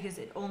dead because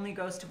it only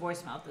goes to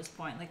voicemail at this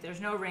point. Like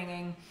there's no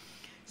ringing.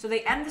 So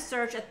they end the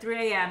search at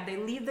 3 a.m. They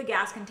leave the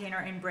gas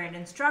container in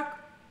Brandon's truck,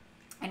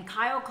 and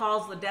Kyle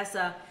calls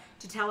Ledessa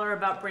to tell her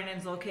about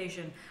Brandon's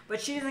location. But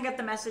she doesn't get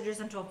the messages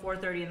until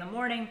 4:30 in the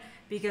morning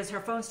because her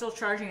phone's still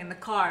charging in the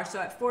car.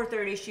 So at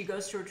 4:30, she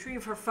goes to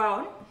retrieve her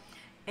phone,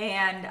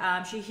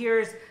 and she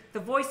hears the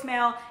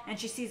voicemail, and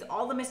she sees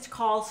all the missed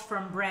calls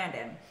from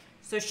Brandon.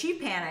 So she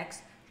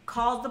panics,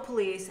 calls the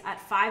police at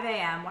 5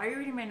 a.m. Why are you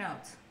reading my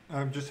notes?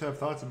 I just have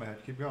thoughts in my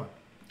head. Keep going.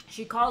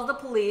 She calls the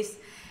police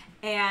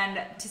and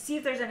to see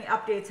if there's any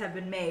updates have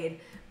been made,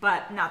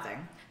 but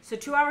nothing. So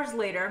 2 hours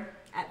later,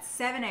 at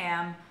 7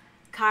 a.m.,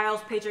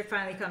 Kyle's paycheck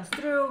finally comes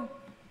through.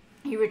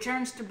 He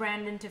returns to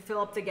Brandon to fill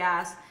up the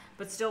gas,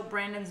 but still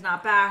Brandon's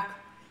not back,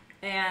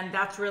 and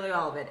that's really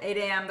all of it. 8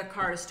 a.m., the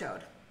car is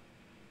towed.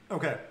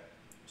 Okay.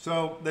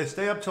 So they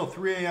stay up till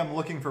 3 a.m.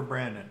 looking for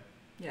Brandon.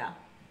 Yeah.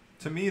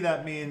 To me,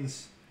 that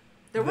means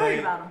They're worried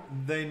about him.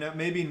 They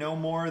maybe know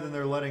more than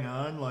they're letting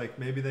on. Like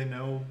maybe they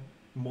know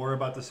more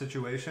about the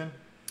situation.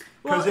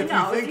 Well,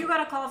 if you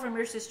got a call from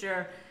your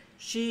sister,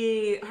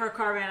 her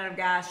car ran out of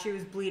gas, she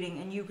was bleeding,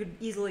 and you could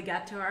easily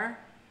get to her,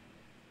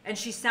 and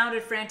she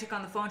sounded frantic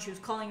on the phone, she was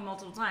calling you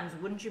multiple times,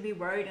 wouldn't you be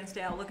worried and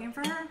stay out looking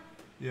for her?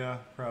 Yeah,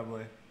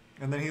 probably.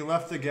 And then he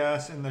left the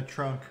gas in the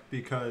trunk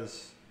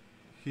because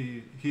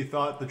he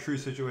thought the true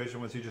situation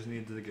was he just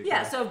needed to get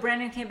gas. So if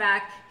Brandon came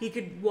back, he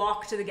could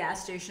walk to the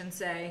gas station,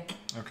 say,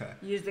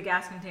 use the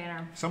gas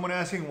container. Someone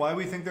asking why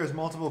we think there's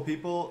multiple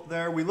people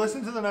there. We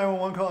listened to the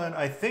 911 call, and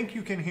I think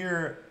you can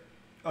hear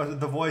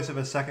the voice of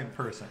a second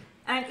person.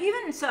 And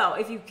even so,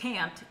 if you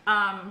can't,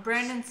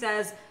 Brandon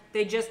says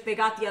they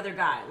got the other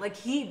guy. Like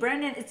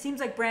it seems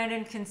like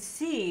Brandon can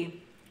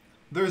see.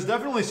 There's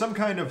definitely some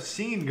kind of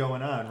scene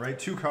going on, right?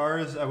 2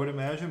 cars, I would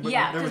imagine. But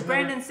yeah, because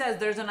Brandon says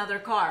there's another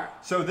car.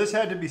 So this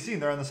had to be seen.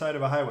 They're on the side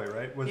of a highway,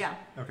 right? Yeah.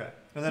 Okay.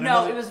 And then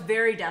it was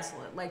very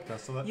desolate. Like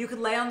desolate? You could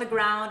lay on the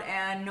ground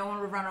and no one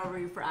would run over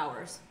you for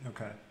hours.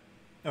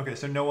 Okay,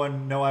 so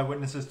no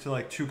eyewitnesses to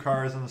like 2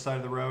 cars on the side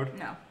of the road?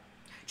 No.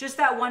 Just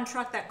that one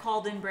truck that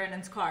called in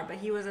Brandon's car, but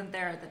he wasn't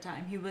there at the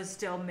time. He was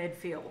still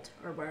midfield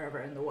or wherever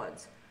in the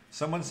woods.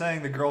 Someone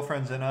saying the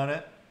girlfriend's in on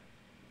it.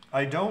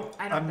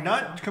 I'm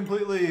not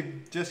completely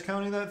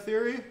discounting that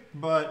theory,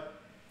 but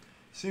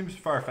seems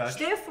far-fetched.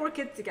 They have 4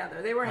 kids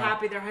together. They were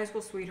happy. They're high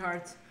school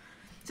sweethearts.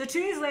 So 2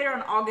 days later,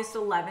 on August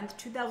 11th,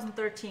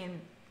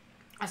 2013,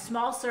 a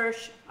small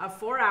search of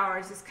 4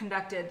 hours is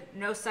conducted.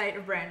 No sight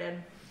of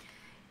Brandon.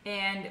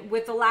 And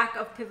with the lack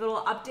of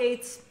pivotal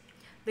updates,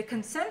 the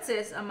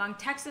consensus among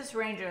Texas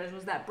Rangers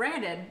was that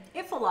Brandon,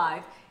 if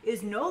alive,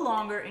 is no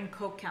longer in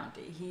Coke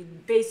County. He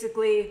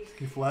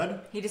fled?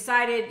 He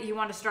decided he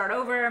wanted to start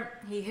over.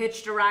 He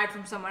hitched a ride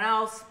from someone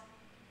else.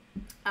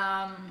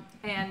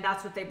 And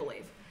that's what they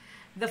believe.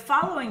 The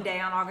following day,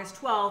 on August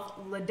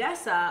 12th,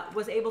 Ledessa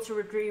was able to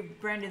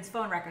retrieve Brandon's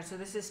phone records. So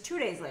this is 2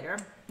 days later.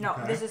 No,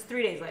 this is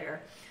 3 days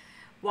later.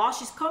 While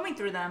she's combing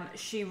through them,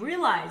 she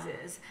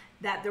realizes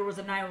that there was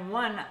a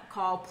 911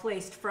 call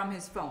placed from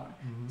his phone.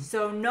 Mm-hmm.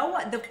 So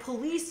the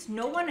police,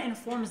 no one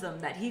informs them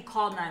that he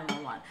called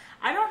 911.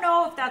 I don't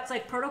know if that's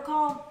like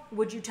protocol.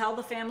 Would you tell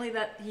the family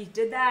that he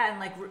did that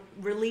and like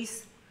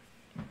release?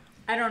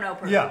 I don't know.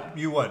 Protocol. Yeah,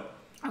 you would.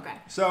 Okay.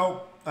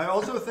 So I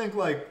also think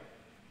like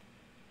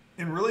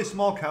in really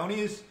small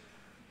counties,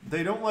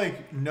 they don't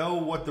like know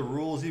what the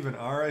rules even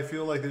are. I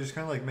feel like they just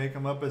kind of like make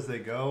them up as they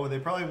go. They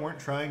probably weren't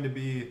trying to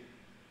be.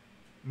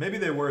 Maybe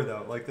they were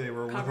though. Like they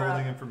were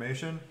withholding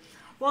information.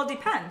 Well, it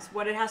depends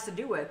what it has to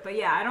do with. But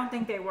yeah, I don't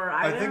think they were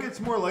either. I think it's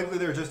more likely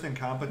they're just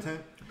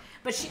incompetent.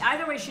 But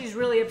either way, she's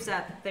really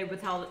upset that they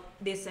withheld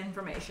this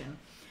information.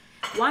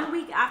 1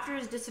 week after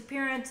his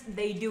disappearance,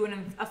 they do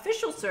an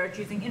official search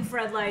using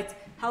infrared lights,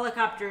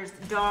 helicopters,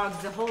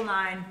 dogs, the whole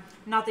nine.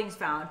 Nothing's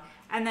found.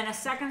 And then a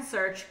second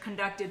search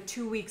conducted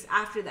 2 weeks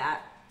after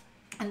that,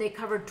 and they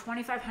covered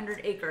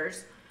 2,500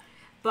 acres.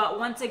 But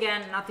once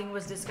again, nothing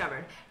was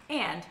discovered.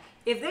 And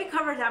if they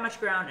covered that much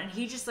ground and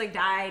he just like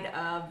died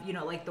of, you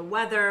know, like the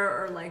weather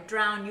or like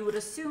drowned, you would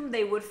assume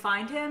they would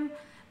find him.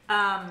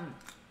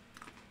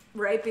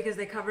 Right, because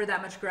they covered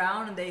that much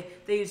ground, and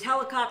they used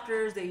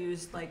helicopters, they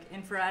used like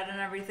infrared and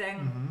everything.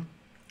 Mm-hmm.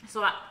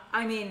 So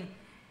I mean,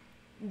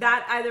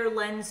 that either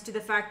lends to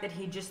the fact that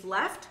he just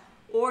left,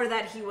 or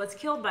that he was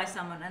killed by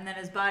someone, and then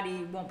his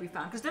body won't be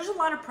found. Because there's a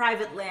lot of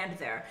private land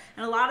there,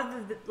 and a lot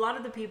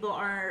of the people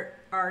are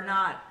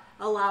not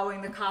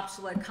allowing the cops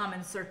to like come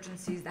and search and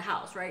seize the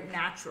house, right?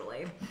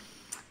 Naturally.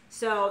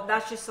 So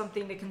that's just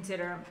something to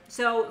consider.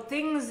 So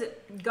things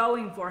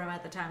going for him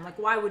at the time, like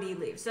why would he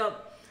leave? So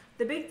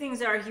the big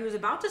things are he was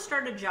about to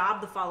start a job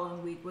the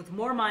following week with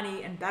more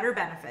money and better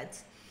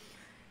benefits.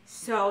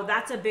 So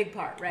that's a big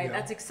part, right? Yeah.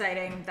 That's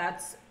exciting.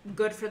 That's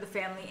good for the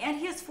family. And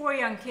he has 4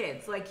 young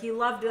kids. Like, he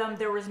loved them.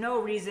 There was no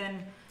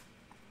reason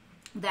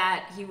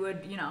that he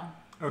would, you know,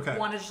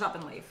 want to just up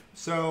and leave.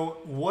 So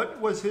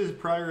what was his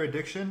prior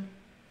addiction?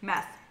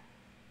 Meth.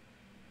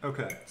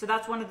 Okay. So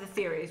that's one of the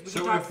theories.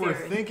 So if we're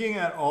thinking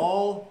at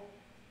all,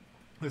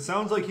 it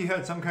sounds like he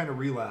had some kind of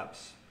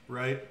relapse,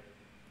 right?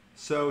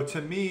 So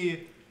to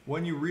me,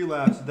 when you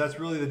relapse, that's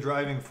really the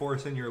driving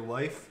force in your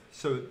life.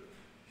 So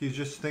he's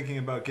just thinking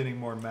about getting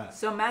more meth.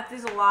 So meth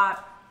is a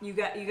lot. You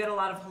get a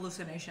lot of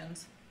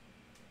hallucinations.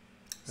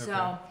 Okay.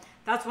 So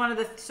that's one of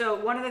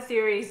the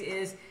theories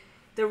is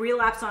the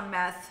relapse on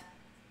meth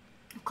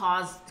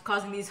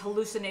causing these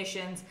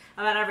hallucinations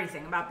about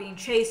everything, about being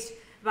chased,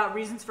 about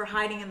reasons for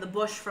hiding in the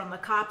bush from the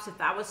cops, if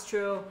that was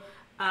true.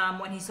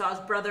 When he saw his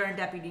brother and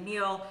Deputy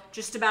Neal,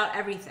 just about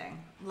everything.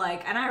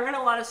 Like, and I read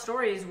a lot of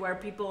stories where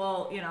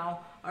people, you know,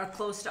 are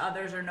close to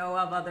others or know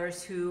of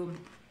others who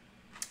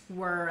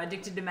were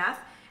addicted to meth,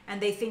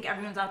 and they think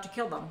everyone's out to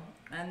kill them,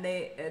 and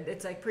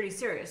it's like pretty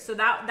serious. So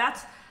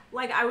that's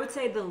like, I would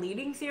say the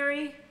leading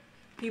theory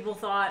people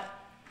thought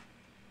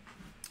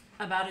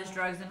about his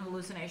drugs and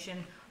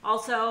hallucination.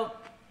 Also,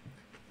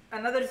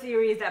 another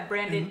theory is that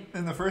Brandon.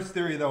 In the first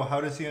theory, though,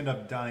 how does he end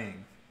up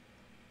dying?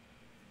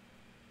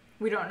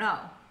 We don't know.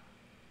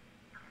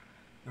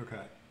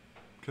 Okay.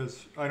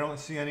 Because I don't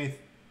see any...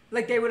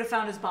 Like, they would have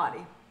found his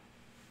body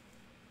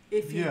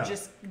if he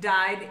just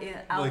died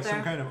out like there.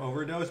 some kind of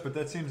overdose, but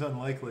that seems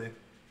unlikely.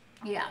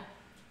 Yeah.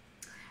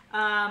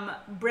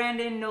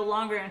 Brandon no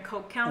longer in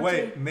Coke County.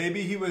 Wait,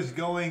 maybe he was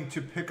going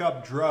to pick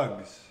up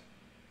drugs,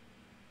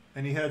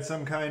 and he had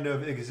some kind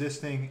of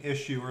existing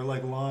issue or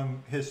like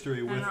long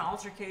history with... an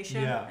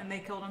altercation, yeah. And they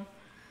killed him.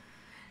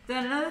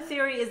 Then another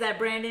theory is that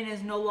Brandon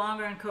is no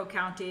longer in Coke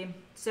County,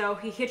 so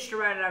he hitched a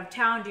ride out of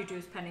town due to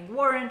his pending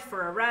warrant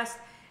for arrest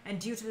and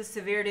due to the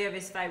severity of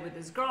his fight with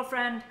his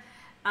girlfriend.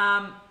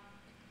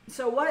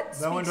 So what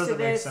that one speaks doesn't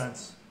to make this?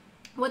 sense.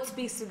 What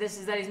speaks to this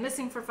is that he's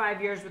missing for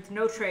 5 years with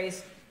no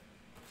trace.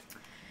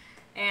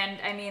 And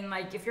I mean,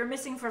 like, if you're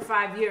missing for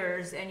 5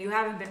 years and you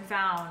haven't been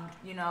found,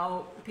 you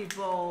know,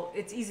 people,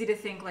 it's easy to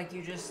think like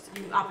you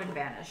up and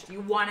vanished.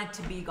 You wanted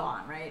to be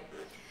gone, right?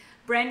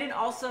 Brandon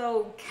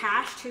also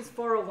cashed his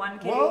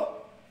 401k.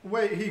 Well,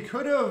 wait, he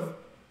could have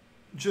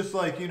just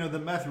like, you know, the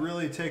meth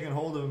really taken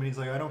hold of him, and he's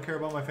like, I don't care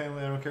about my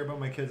family, I don't care about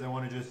my kids, I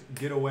want to just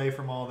get away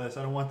from all this,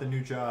 I don't want the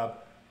new job,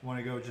 I want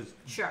to go just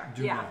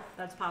do meth.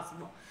 That's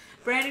possible.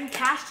 Brandon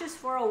cashed his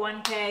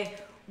 401k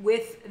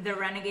with the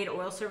Renegade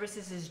Oil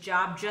Services, his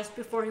job, just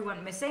before he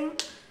went missing.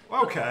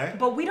 Okay.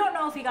 But we don't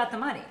know if he got the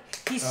money.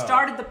 He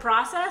started the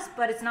process,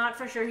 but it's not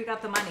for sure he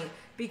got the money,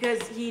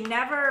 because he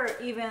never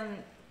even,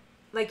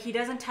 like, he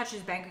doesn't touch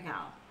his bank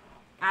account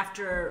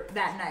after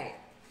that night.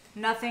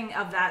 Nothing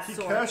of that sort.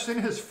 He cashed in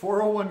his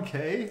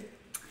 401k?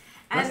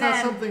 That's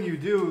not something you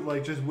do,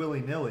 like, just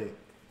willy-nilly.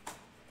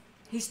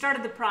 He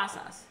started the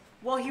process.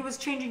 Well, he was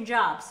changing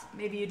jobs.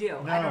 Maybe you do.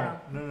 I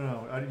don't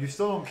know. No. You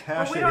still don't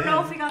cash it in. But we don't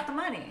know if he got the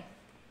money.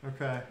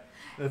 Okay.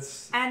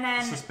 That's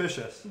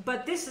suspicious.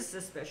 But this is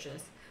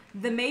suspicious.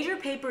 The major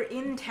paper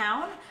in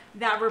town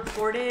that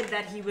reported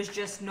that he was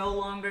just no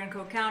longer in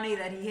Coke County,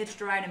 that he hitched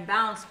a ride and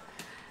bounced,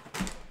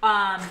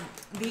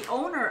 the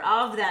owner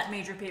of that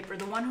major paper,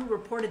 the one who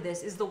reported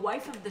this, is the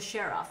wife of the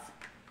sheriff.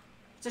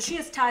 So she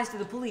has ties to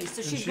the police.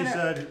 So she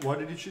said, what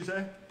did she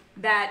say?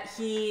 That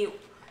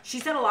she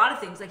said a lot of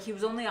things, like he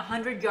was only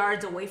 100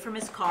 yards away from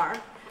his car,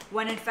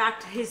 when in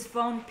fact his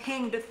phone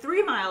pinged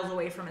 3 miles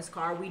away from his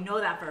car. We know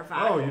that for a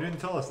fact. Oh, you didn't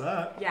tell us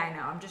that. Yeah, I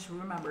know. I'm just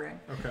remembering.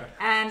 Okay.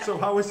 And so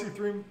how was he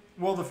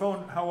well, the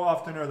phone, how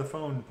often are the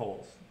phone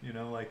polls? You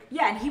know, like...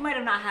 Yeah, and he might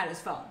have not had his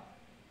phone.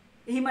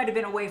 He might have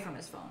been away from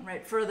his phone,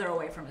 right? Further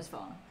away from his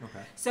phone.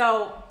 Okay.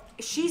 So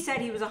she said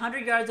he was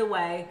 100 yards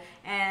away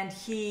and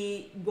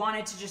he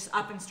wanted to just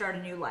up and start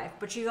a new life.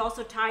 But she's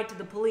also tied to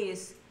the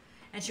police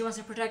and she wants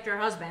to protect her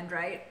husband,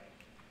 right?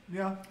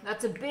 Yeah.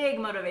 That's a big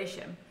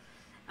motivation.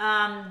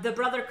 The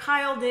brother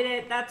Kyle did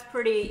it. That's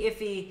pretty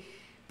iffy,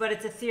 but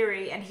it's a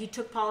theory. And he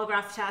took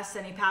polygraph tests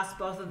and he passed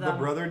both of them. The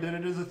brother did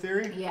it as a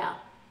theory? Yeah.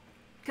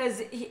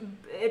 Because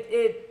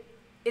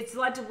it's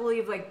led to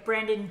believe like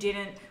Brandon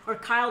didn't, or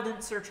Kyle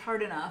didn't search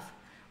hard enough.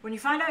 When you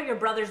find out your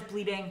brother's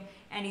bleeding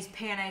and he's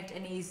panicked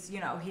and he's,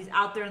 he's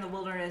out there in the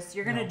wilderness,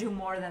 you're going to do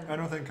more than... I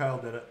don't think Kyle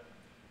did it.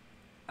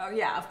 Oh,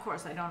 yeah, of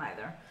course, I don't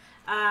either.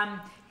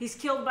 He's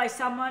killed by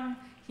someone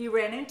he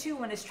ran into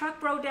when his truck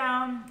broke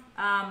down.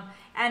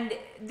 And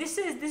this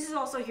is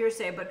also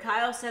hearsay, but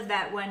Kyle said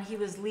that when he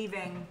was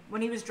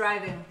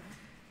driving,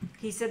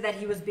 he said that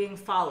he was being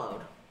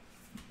followed.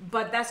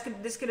 But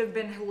this could have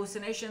been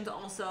hallucinations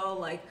also.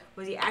 Like,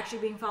 was he actually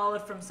being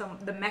followed from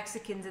the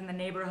Mexicans in the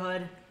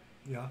neighborhood?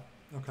 Yeah,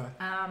 okay.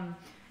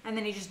 And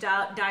then he just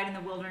died in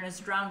the wilderness,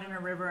 drowned in a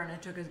river, and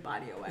it took his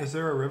body away. Is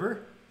there a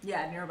river?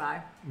 Yeah,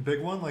 nearby.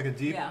 Big one? Like a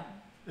deep? Yeah.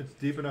 It's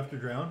deep enough to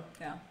drown?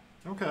 Yeah.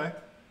 Okay.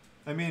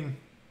 I mean...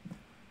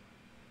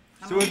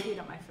 I'm gonna heat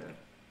up my food.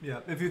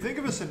 Yeah, if you think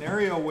of a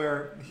scenario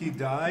where he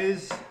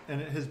dies and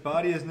his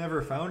body is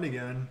never found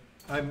again,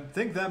 I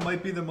think that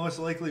might be the most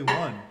likely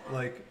one.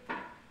 Like,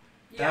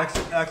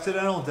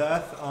 accidental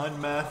death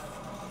on meth,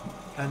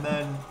 and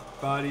then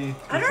body...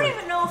 I don't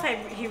even know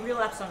if he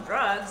relapsed on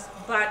drugs,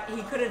 but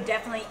he could have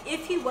definitely,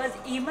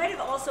 he might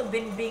have also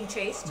been being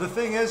chased. The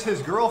thing is,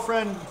 his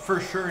girlfriend for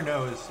sure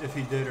knows if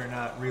he did or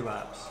not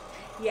relapse.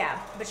 Yeah,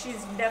 but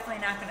she's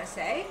definitely not going to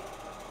say.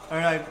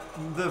 And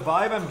the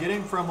vibe I'm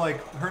getting from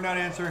like her not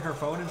answering her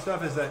phone and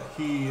stuff is that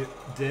he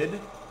did.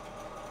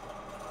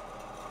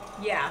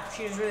 Yeah,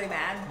 she was really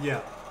mad.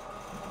 Yeah.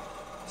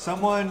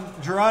 Someone,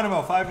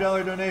 Geronimo,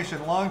 $5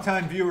 donation,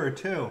 longtime viewer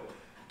too.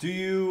 Do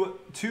you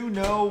two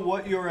know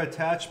what your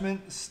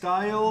attachment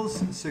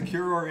styles,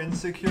 secure or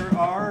insecure,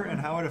 are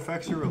and how it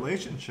affects your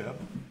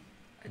relationship?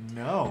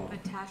 No.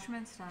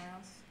 Attachment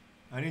styles.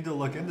 I need to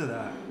look into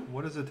that.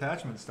 What is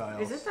attachment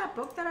styles? Is it that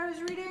book that I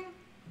was reading?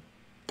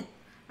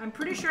 I'm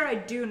pretty sure I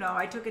do know.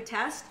 I took a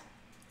test.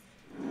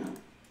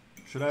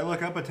 Should I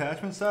look up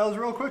attachment styles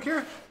real quick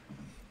here?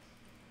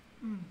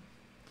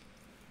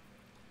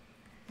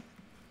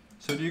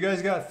 So do you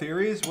guys got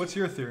theories? What's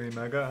your theory,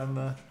 Mega, on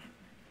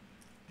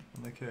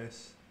the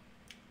case?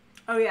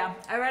 Oh yeah,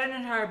 I read an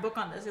entire book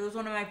on this. It was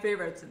one of my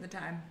favorites at the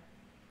time.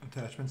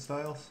 Attachment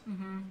styles?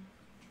 Mm-hmm.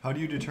 How do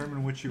you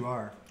determine which you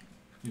are?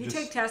 You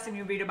take tests and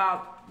you read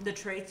about the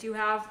traits you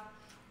have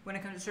when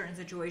it comes to certain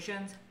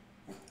situations.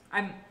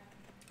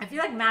 I feel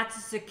like Matt's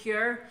is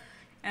secure,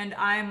 and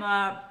I'm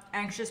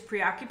anxious,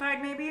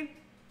 preoccupied maybe,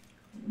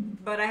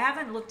 but I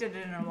haven't looked at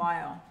it in a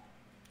while.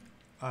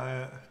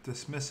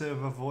 Dismissive,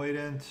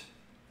 avoidant.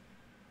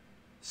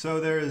 So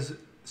there's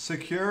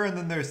secure, and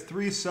then there's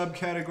 3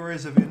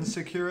 subcategories of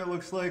insecure, it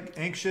looks like.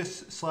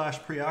 Anxious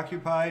 /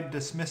 preoccupied,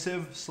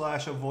 dismissive /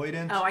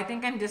 avoidant. Oh, I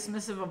think I'm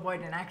dismissive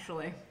avoidant,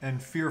 actually.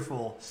 And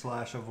fearful /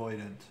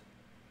 avoidant.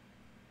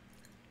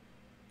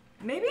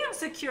 Maybe I'm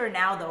secure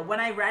now, though.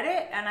 When I read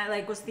it and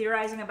I was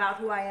theorizing about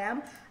who I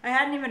am, I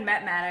hadn't even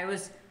met Matt. I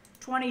was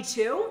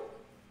 22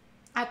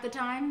 at the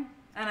time,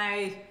 and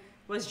I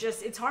was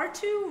just, it's hard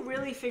to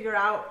really figure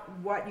out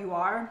what you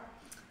are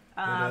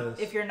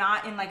if you're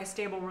not in a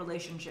stable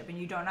relationship and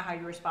you don't know how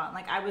you respond.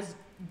 Like, I was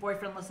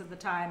boyfriendless at the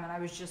time, and I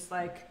was just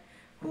like,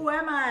 who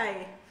am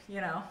I?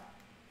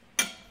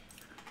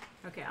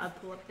 Okay, I'll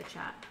pull up the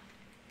chat.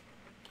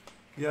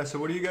 Yeah, so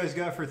what do you guys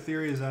got for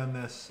theories on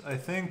this?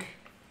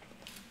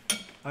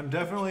 I'm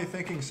definitely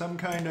thinking some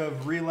kind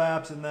of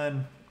relapse, and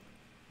then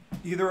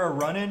either a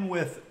run-in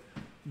with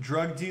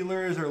drug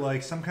dealers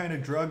or some kind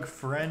of drug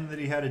friend that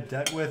he had a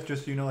debt with,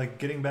 just,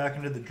 getting back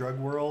into the drug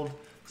world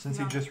since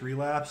he just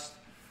relapsed,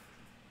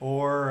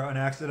 or an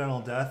accidental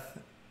death.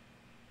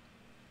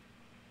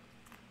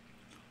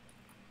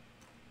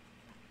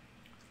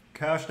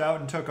 Cashed out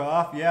and took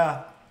off.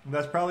 Yeah,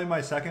 that's probably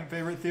my second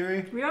favorite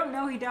theory. We don't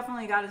know. He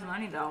definitely got his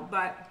money, though,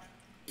 but...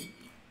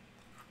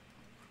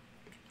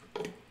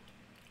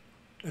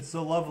 It's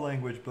the love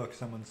language book,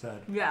 someone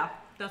said. Yeah,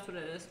 that's what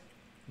it is.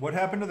 What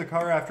happened to the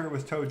car after it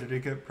was towed? Did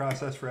it get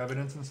processed for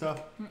evidence and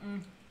stuff? Mm-mm.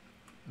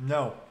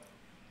 No.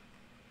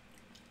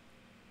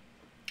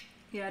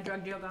 Yeah,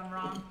 drug deal gone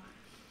wrong.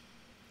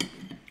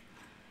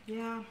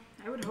 Yeah,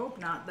 I would hope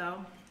not,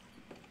 though.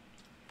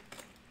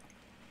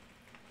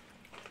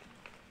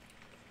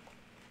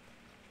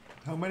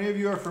 How many of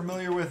you are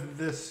familiar with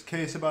this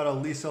case about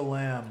Elisa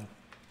Lamb?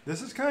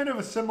 This is kind of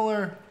a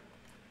similar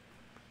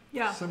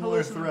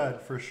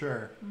thread, for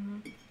sure.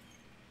 Mm-hmm.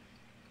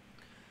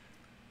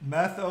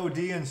 Meth, OD,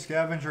 and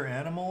scavenger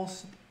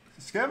animals.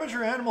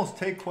 Scavenger animals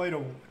take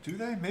do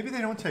they? Maybe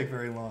they don't take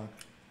very long.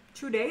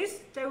 2 days?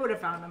 They would have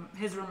found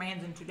his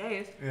remains in 2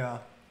 days. Yeah.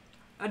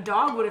 A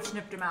dog would have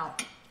sniffed him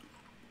out.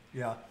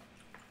 Yeah.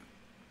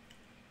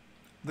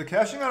 The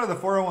cashing out of the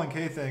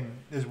 401k thing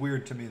is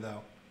weird to me,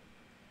 though.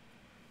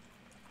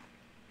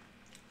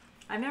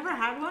 I've never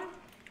had one,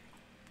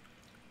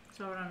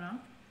 so I don't know.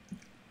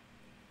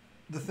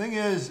 The thing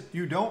is,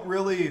 you don't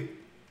really,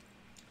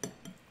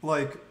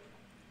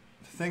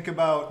 think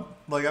about,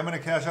 like, I'm going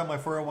to cash out my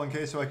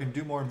 401k so I can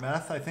do more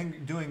meth, I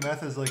think doing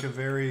meth is like a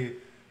very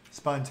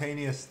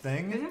spontaneous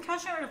thing. Isn't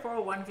cashing out your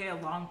 401k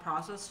a long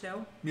process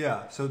too?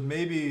 Yeah, so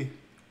maybe,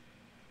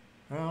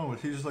 I don't know,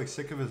 was he just like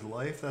sick of his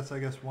life? That's, I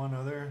guess, one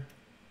other.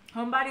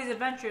 Homebody's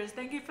Adventures,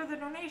 thank you for the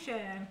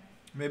donation.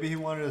 Maybe he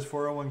wanted his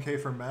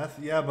 401k for meth.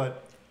 Yeah,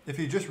 but if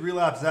he just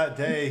relapsed that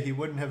day, he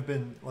wouldn't have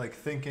been like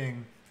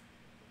thinking,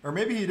 or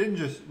maybe he didn't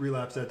just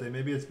relapse that day.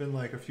 Maybe it's been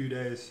like a few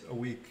days, a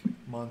week,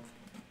 month.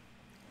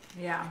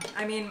 Yeah,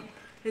 I mean,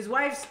 his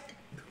wife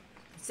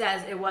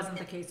says it wasn't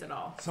the case at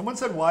all. Someone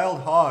said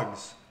wild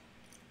hogs.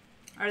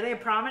 Are they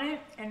prominent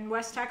in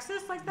West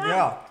Texas like that?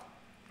 Yeah.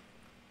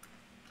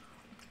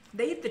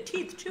 They eat the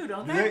teeth too,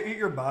 don't Do they? they eat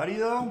your body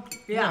though?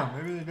 Yeah.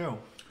 Maybe they do.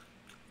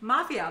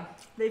 Mafia.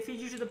 They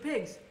feed you to the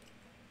pigs.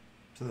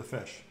 To the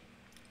fish.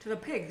 To the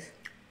pigs.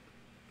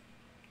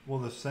 Well,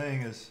 the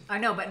saying is, I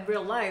know, but in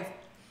real life,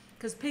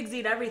 because pigs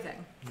eat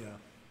everything. yeah.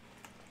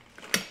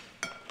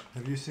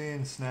 Have you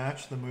seen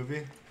Snatch, the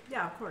movie?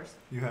 Yeah, of course.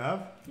 You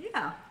have?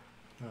 Yeah.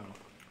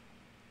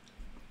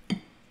 Oh.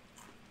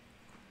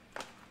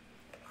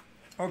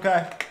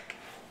 Okay.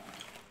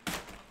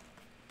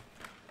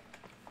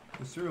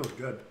 The cereal's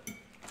good.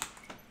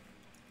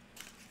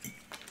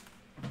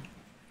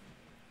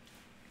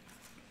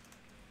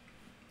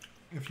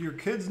 If your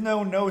kids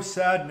know no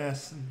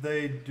sadness,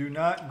 they do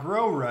not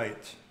grow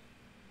right.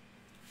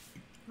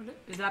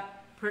 Is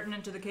that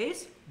pertinent to the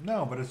case?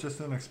 No, but it's just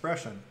an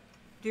expression.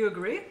 Do you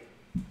agree?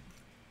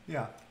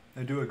 Yeah,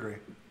 I do agree.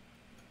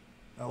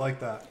 I like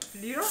that.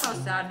 You don't know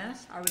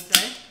sadness, I would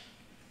say.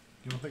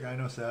 You don't think I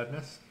know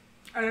sadness?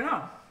 I don't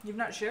know. You've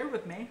not shared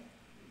with me.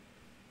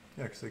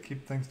 Yeah, because I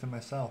keep things to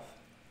myself.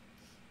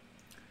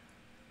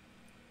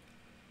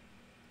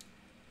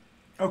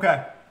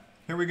 Okay,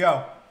 here we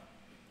go.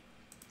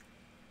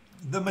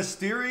 The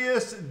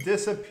mysterious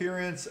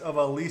disappearance of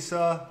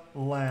Elisa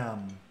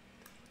Lam.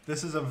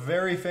 This is a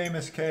very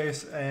famous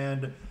case,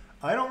 and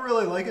I don't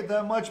really like it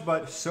that much,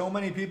 but so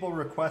many people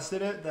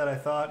requested it that I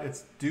thought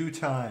it's due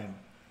time.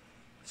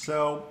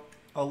 So,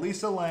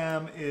 Elisa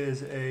Lam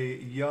is a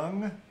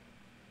youngster.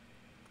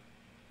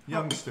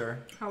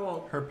 How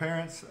old? Her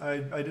parents, I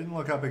didn't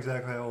look up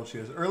exactly how old she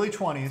is. Early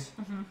 20s.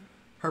 Mm-hmm.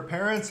 Her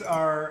parents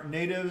are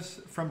natives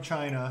from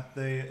China.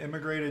 They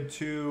immigrated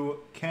to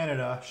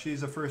Canada.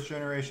 She's a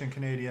first-generation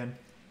Canadian.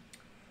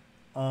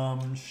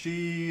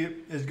 She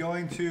is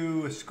going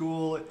to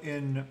school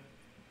in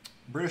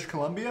British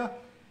Columbia,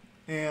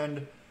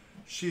 and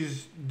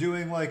she's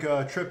doing like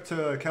a trip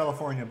to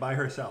California by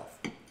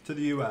herself to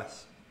the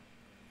U.S.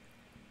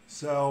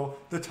 So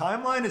the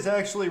timeline is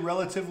actually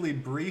relatively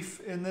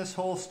brief in this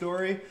whole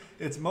story.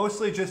 It's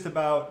mostly just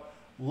about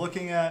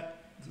looking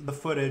at the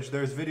footage.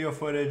 There's video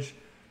footage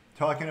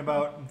talking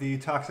about the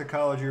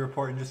toxicology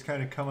report and just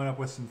kind of coming up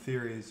with some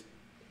theories.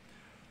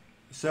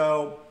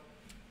 So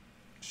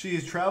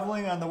she's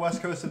traveling on the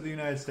west coast of the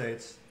United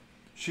States.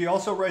 She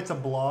also writes a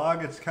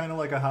blog. It's kind of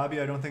like a hobby.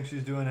 I don't think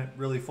she's doing it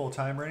really full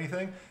time or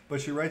anything, but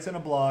she writes in a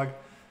blog,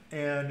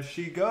 and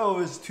she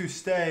goes to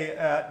stay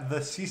at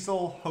the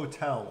Cecil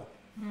Hotel.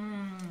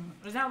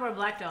 Is that where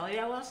Black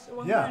Dahlia was at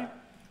one Yeah. point?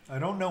 I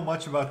don't know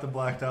much about the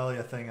Black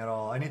Dahlia thing at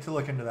all. I need to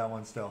look into that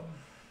one still.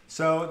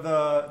 So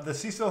the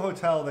Cecil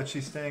Hotel that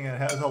she's staying at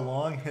has a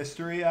long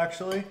history,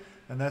 actually,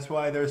 and that's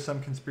why there's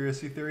some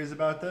conspiracy theories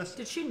about this.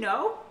 Did she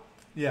know?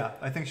 Yeah,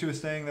 I think she was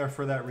staying there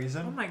for that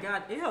reason. Oh my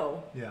god,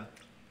 ew. Yeah.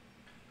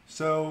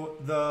 So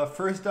the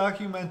first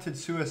documented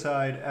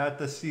suicide at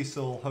the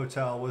Cecil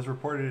Hotel was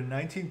reported in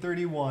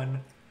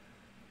 1931.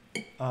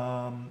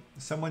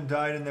 Someone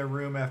died in their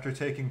room after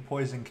taking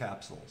poison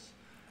capsules.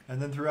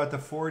 And then throughout the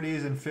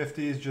 40s and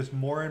 50s, just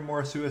more and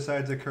more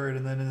suicides occurred.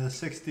 And then in the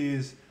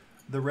 60s,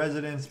 the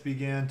residents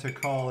began to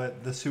call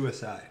it the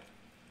suicide.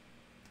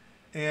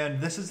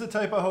 And this is the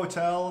type of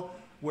hotel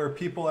where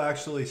people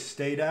actually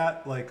stayed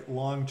at, like,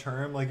 long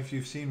term. Like, if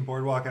you've seen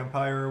Boardwalk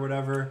Empire or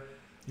whatever,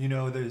 you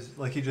know, there's,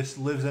 like, he just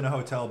lives in a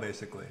hotel,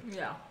 basically.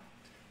 Yeah.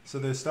 So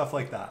there's stuff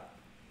like that.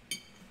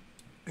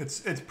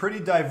 It's pretty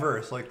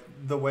diverse, like,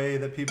 the way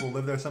that people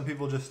live there. Some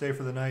people just stay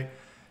for the night.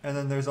 And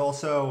then there's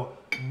also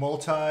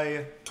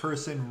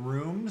multi-person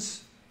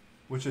rooms,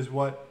 which is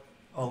what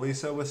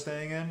Elisa was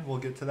staying in. We'll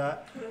get to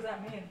that. What does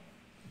that mean?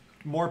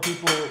 More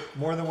people,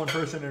 more than one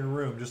person in a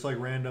room, just like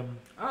random.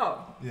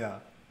 Oh. Yeah.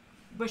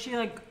 Was she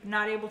like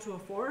not able to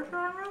afford her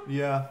own room?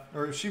 Yeah,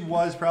 or she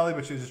was probably,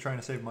 but she was just trying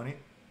to save money.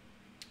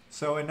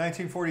 So in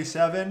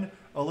 1947,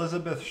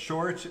 Elizabeth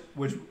Short,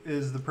 which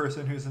is the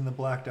person who's in the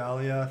Black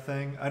Dahlia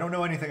thing, I don't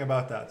know anything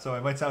about that, so I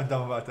might sound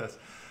dumb about this.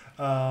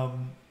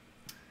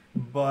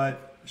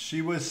 But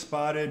she was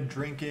spotted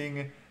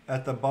drinking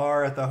at the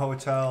bar at the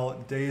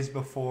hotel days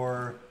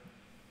before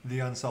the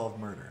unsolved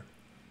murder.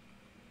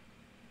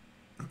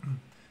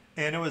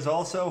 And it was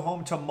also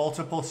home to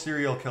multiple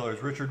serial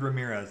killers. Richard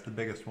Ramirez, the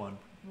biggest one.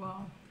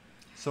 Wow.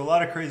 So a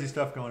lot of crazy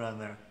stuff going on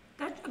there.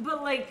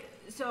 But like,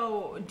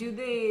 so do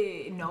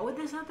they know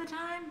this at the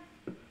time?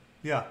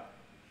 Yeah.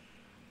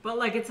 But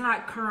like, it's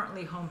not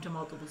currently home to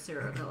multiple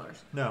serial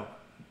killers. No.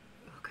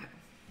 Okay.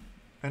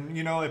 And,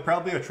 you know, it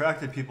probably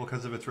attracted people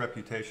because of its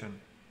reputation.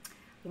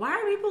 Why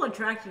are people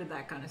attracted to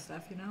that kind of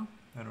stuff, you know?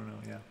 I don't know,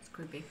 yeah. It's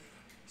creepy.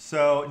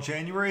 So,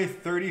 January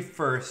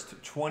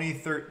 31st,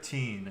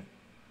 2013,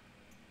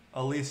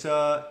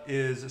 Elisa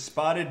is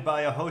spotted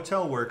by a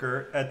hotel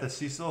worker at the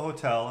Cecil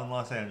Hotel in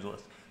Los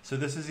Angeles. So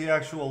this is the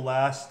actual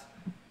last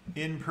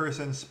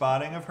in-person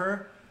spotting of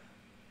her.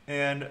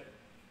 And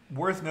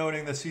worth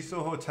noting, the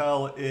Cecil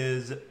Hotel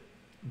is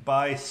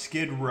by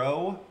Skid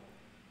Row,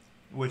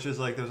 which is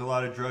like there's a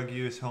lot of drug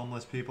use,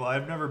 homeless people.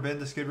 I've never been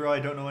to Skid Row. I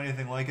don't know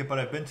anything like it, but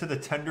I've been to the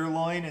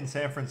Tenderloin in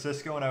San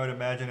Francisco, and I would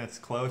imagine it's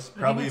close,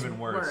 probably even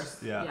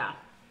worse. Yeah.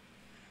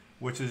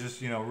 Which is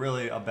just, you know,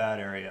 really a bad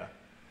area.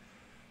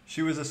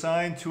 She was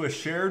assigned to a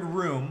shared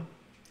room.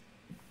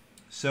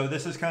 So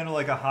this is kind of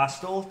like a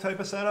hostel type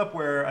of setup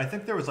where I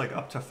think there was like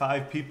up to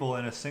 5 people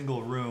in a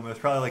single room. It was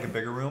probably like a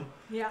bigger room.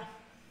 Yeah.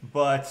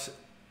 But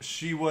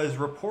she was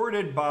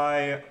reported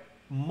by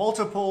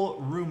multiple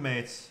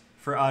roommates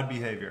for odd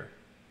behavior.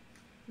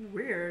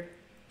 Weird.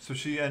 So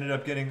she ended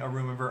up getting a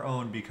room of her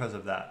own because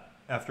of that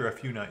after a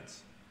few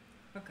nights.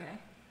 Okay.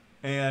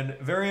 And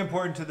very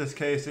important to this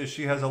case is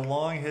she has a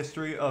long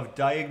history of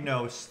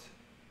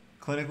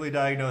clinically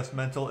diagnosed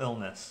mental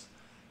illness.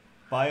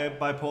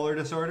 Bipolar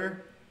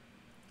disorder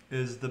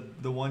is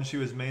the one she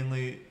was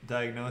mainly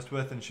diagnosed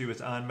with and she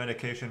was on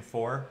medication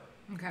for.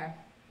 Okay.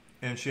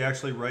 And she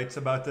actually writes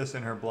about this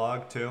in her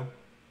blog too.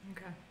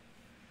 Okay.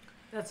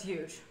 That's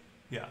huge.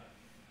 Yeah.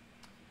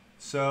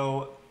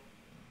 So,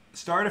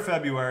 start of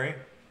February,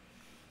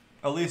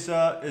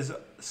 Elisa is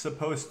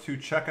supposed to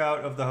check out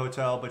of the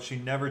hotel, but she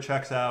never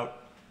checks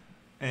out,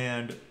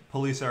 and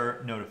police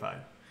are notified.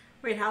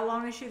 Wait, how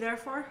long is she there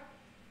for?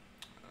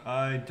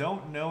 I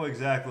don't know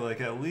exactly,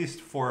 like at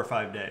least 4 or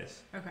 5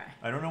 days. Okay.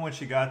 I don't know when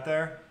she got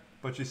there,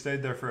 but she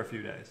stayed there for a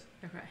few days.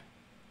 Okay.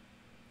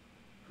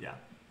 Yeah.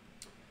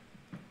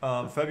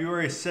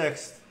 February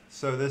 6th,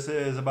 so this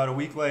is about a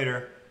week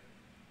later.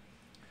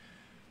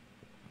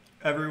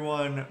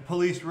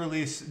 Police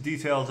release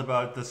details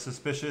about the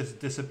suspicious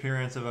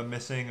disappearance of a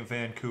missing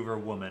Vancouver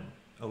woman,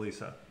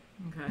 Elisa.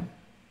 Okay.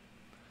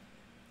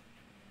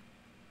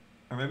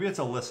 Or maybe it's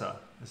Elisa.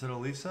 Is it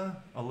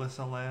Elisa?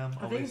 Elisa Lamb?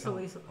 I think it's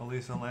Elisa.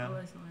 Elisa Lamb.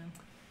 Elisa Lamb.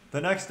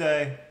 The next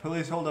day,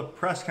 police hold a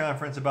press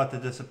conference about the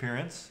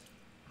disappearance.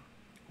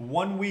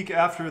 1 week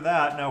after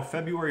that, now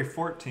February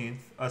 14th,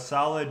 a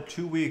solid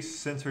 2 weeks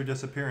since her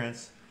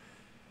disappearance,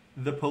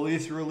 the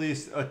police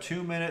released a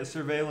 2-minute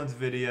surveillance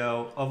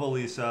video of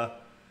Elisa,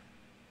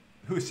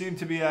 who seemed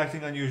to be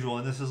acting unusual.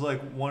 And this is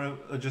like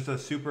just a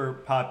super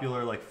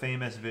popular, like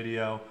famous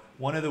video,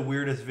 one of the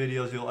weirdest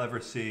videos you'll ever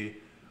see,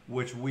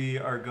 which we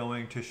are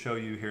going to show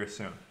you here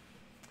soon.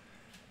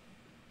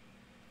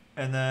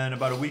 And then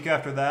about a week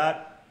after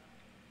that,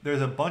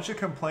 there's a bunch of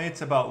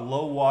complaints about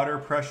low water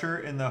pressure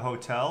in the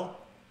hotel.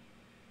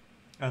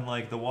 And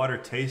like the water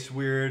tastes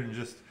weird and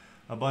just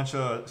a bunch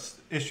of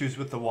issues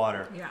with the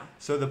water. Yeah.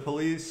 So the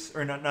police,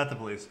 or not the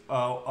police,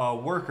 a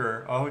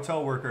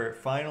hotel worker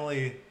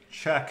finally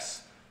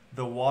checks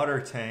the water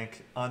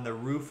tank on the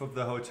roof of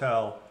the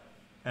hotel,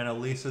 and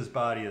Elisa's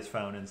body is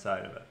found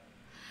inside of it.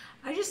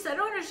 I don't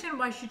understand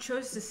why she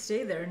chose to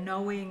stay there,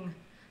 knowing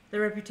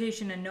the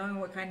reputation and knowing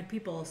what kind of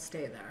people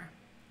stay there.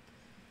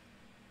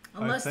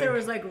 Unless there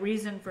was like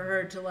reason for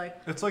her to like.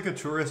 It's like a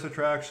tourist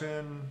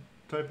attraction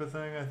type of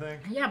thing, I think.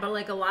 Yeah, but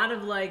like a lot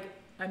of like,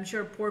 I'm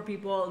sure poor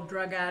people,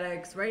 drug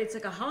addicts, right? It's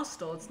like a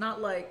hostel. It's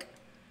not like,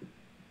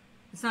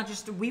 it's not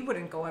just, we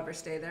wouldn't go ever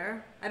stay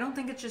there. I don't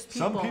think it's just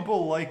people. Some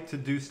people like to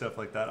do stuff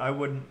like that. I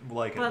wouldn't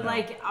like it. But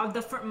like,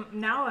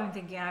 now I'm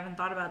thinking, I haven't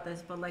thought about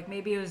this, but like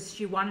maybe it was,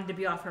 she wanted to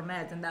be off her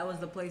meds and that was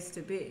the place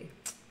to be.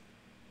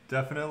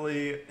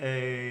 Definitely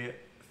a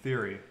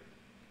theory.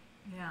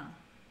 Yeah.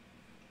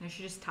 And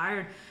she's just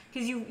tired.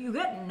 Because you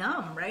get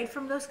numb, right?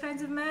 From those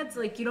kinds of meds.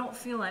 Like, you don't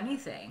feel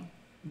anything.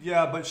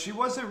 Yeah, but she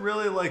wasn't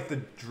really like the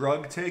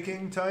drug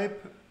taking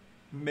type.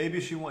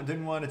 Maybe she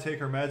didn't want to take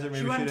her meds, or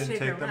maybe she didn't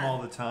take them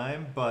all the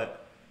time.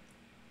 But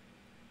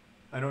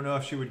I don't know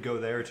if she would go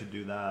there to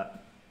do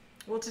that.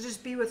 Well, to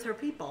just be with her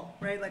people,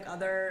 right? Like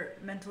other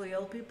mentally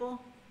ill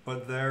people.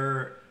 But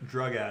they're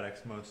drug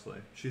addicts mostly.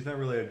 She's not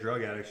really a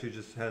drug addict. She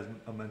just has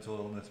a mental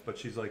illness, but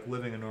she's like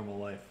living a normal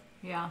life.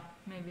 Yeah,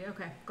 maybe.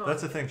 Okay, go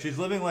That's the thing. She's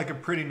living like a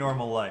pretty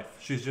normal life.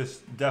 She's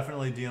just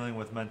definitely dealing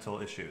with mental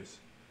issues.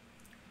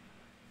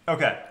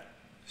 Okay,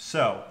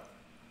 so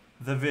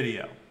the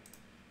video.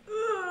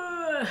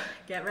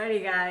 Get ready,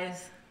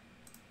 guys.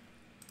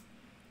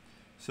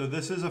 So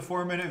this is a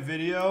 4-minute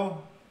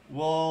video.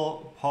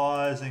 We'll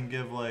pause and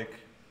give like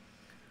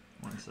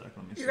 1 sec.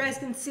 Let me see. You guys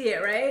can see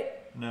it, right?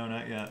 No,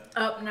 not yet.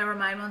 Oh, never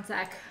mind. 1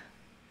 sec.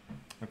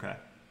 Okay.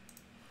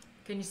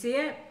 Can you see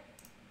it?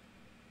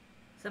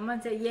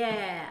 Someone say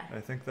yeah. I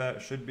think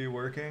that should be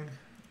working.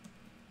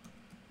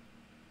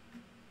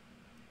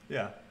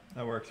 Yeah,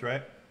 that works,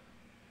 right?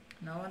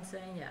 No one's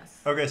saying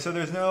yes. Okay, so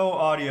there's no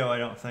audio, I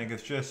don't think.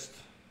 It's just...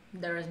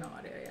 There is no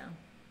audio, yeah.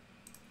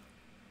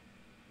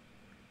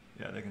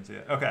 Yeah, they can see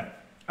it. Okay.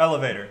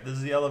 Elevator. This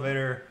is the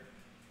elevator.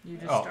 You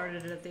just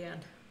started it at the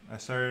end. I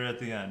started it at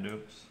the end.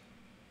 Oops.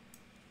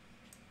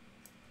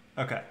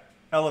 Okay,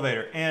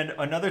 elevator. And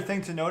another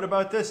thing to note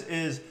about this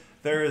is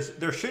there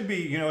should be,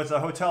 you know, it's a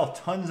hotel,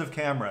 tons of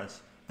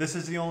cameras. This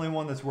is the only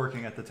one that's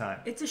working at the time.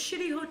 It's a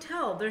shitty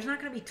hotel. There's not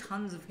going to be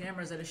tons of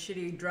cameras at a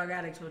shitty drug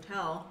addict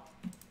hotel.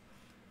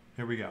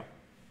 Here we go.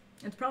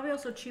 It's probably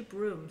also cheap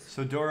rooms.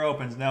 So door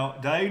opens. Now,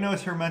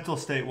 diagnose her mental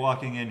state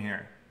walking in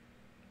here.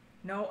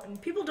 No,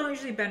 and people don't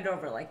usually bend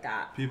over like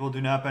that. People do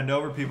not bend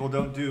over. People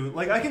don't do...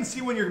 Like, I can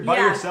see when you're by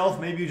yourself,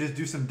 maybe you just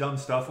do some dumb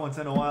stuff once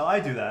in a while. I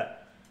do that.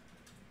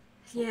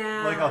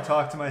 Yeah. Like, I'll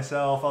talk to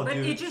myself. I'll but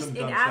do it just, some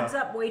dumb it adds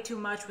stuff. up way too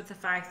much with the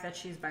fact that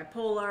she's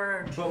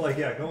bipolar. But, like,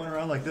 yeah, going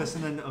around like this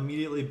and then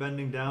immediately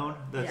bending down,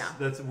 Yeah.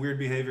 that's weird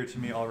behavior to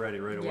me already,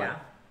 right away. Yeah.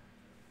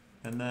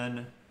 And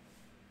then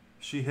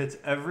she hits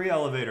every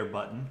elevator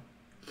button.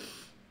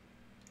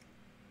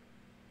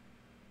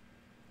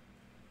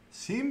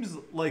 Seems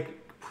like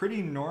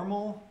pretty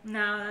normal.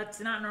 No, that's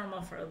not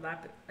normal for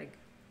that. Like,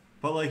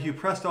 But like you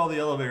pressed all the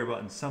elevator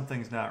buttons,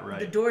 something's not right.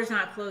 the door's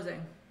not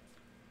closing.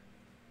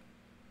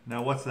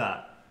 Now what's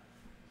that?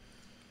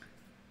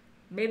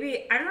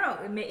 Maybe, I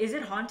don't know, is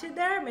it haunted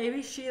there?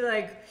 Maybe she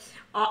like,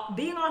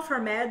 being off her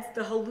meds,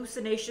 the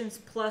hallucinations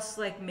plus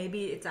like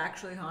maybe it's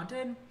actually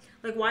haunted.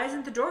 Like why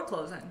isn't the door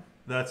closing?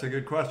 That's a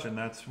good question.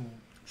 That's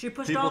She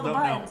pushed people all the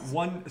don't know.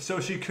 buttons. So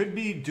she could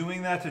be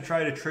doing that to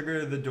try to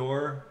trigger the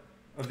door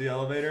of the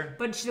elevator.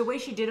 But the way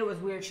she did it was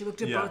weird. She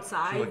looked at Yeah, both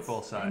sides, she looked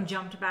both sides. and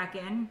jumped back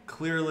in.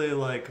 Clearly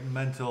like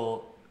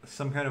mental,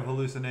 some kind of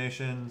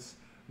hallucinations.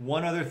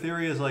 One other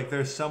theory is like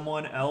there's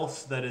someone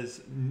else that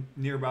is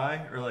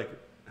nearby or like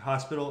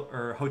hospital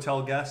or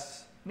hotel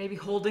guests. Maybe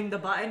holding the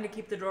button to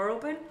keep the door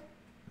open?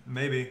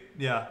 Maybe,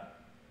 yeah.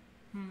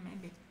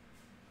 Maybe.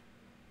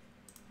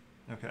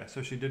 Okay,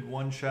 so she did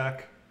one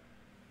check.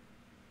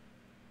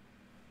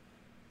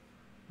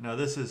 Now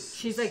this is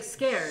She's like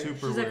scared.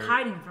 super She's like weird.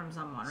 hiding from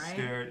someone, right?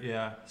 Scared,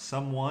 yeah.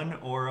 Someone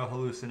or a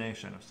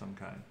hallucination of some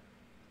kind.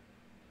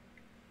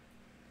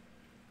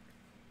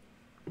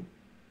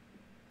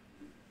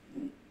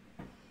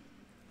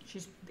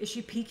 Is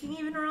she peeking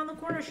even around the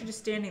corner? Or is she just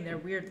standing there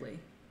weirdly?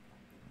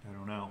 I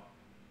don't know.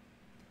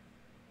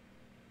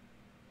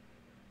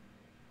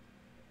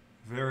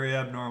 Very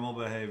abnormal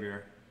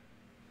behavior.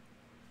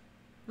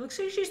 It looks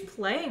like she's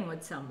playing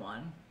with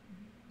someone.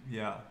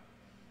 Yeah.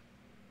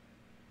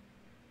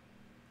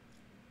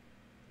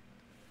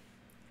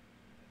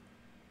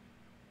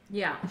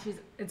 Yeah,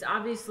 it's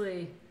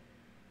obviously.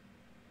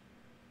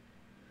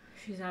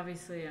 She's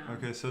obviously.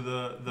 Okay, so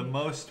the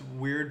most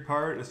weird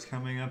part is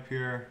coming up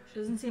here She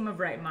doesn't seem of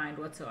right mind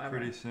whatsoever.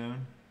 pretty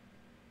soon.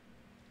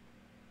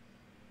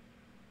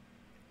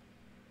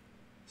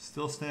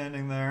 Still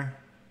standing there.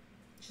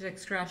 She's like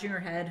scratching her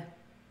head.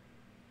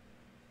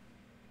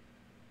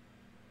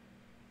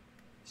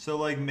 So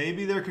like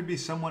maybe there could be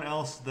someone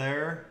else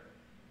there.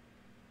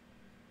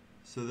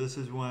 So this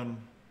is when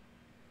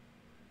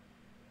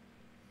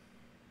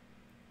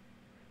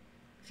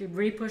She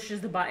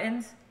re-pushes the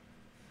buttons.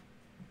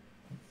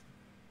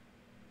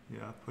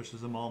 yeah,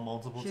 pushes them all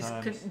multiple She's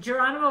times.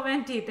 Geronimo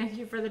Venti, thank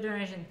you for the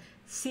donation.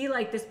 See,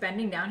 like this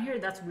bending down here,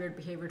 that's weird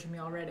behavior to me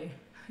already.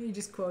 You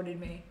just quoted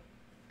me.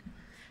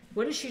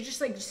 What is she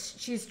just like?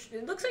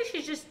 It looks like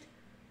she's just.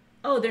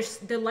 Oh,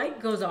 the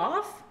light goes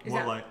off. Is What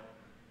that light?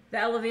 the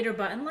elevator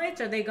button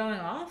lights? Are they going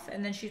off?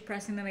 And then she's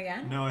pressing them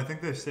again. No, I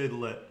think they stayed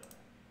lit.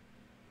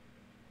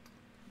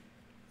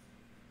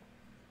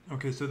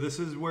 Okay, so this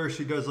is where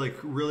she does like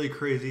really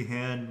crazy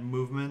hand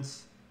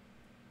movements.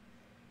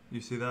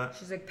 You see that?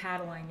 She's like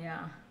paddling,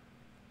 yeah.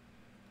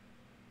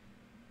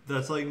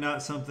 That's like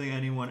not something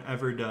anyone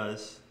ever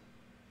does.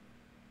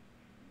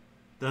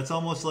 That's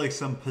almost like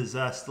some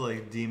possessed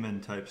like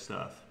demon type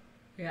stuff.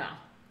 Yeah.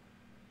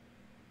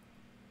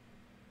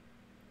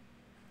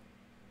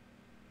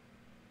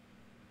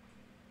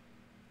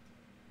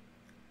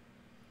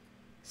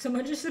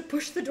 Someone just said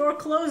push the door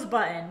close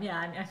button.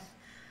 Yeah,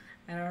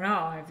 I don't know.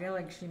 I feel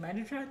like she might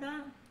have tried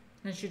that.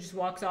 And she just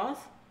walks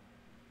off.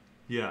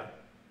 Yeah.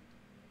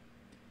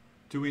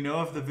 Do we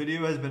know if the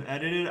video has been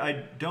edited?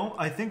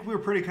 I think we're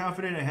pretty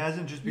confident it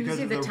hasn't just You can because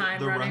see of the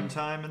time running. run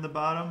time in the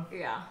bottom.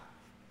 Yeah.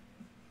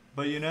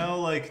 But you know,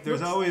 like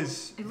there's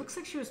always It looks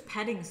like she was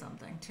petting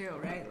something too,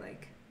 right?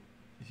 Like.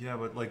 yeah,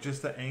 but like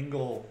just the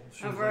angle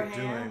she was Of her like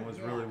hand? doing was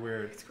Yeah. really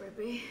weird. It's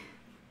creepy.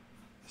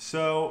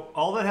 So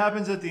all that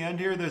happens at the end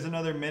here, there's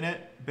another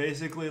minute.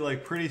 Basically,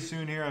 like pretty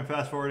soon here, I'm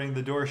fast forwarding,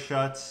 the door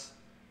shuts.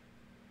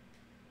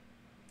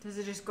 Does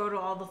it just go to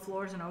all the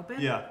floors and open?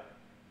 Yeah.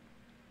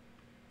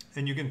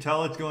 And you can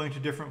tell it's going to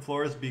different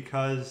floors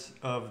because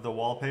of the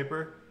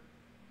wallpaper.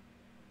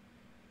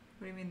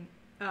 What do you mean?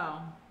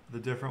 Oh. The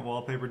different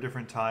wallpaper,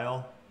 different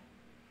tile.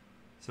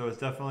 So it's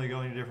definitely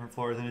going to different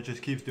floors and it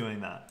just keeps doing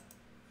that.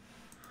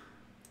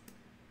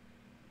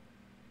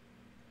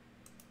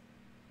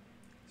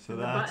 So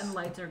The that's, button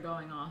lights are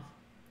going off.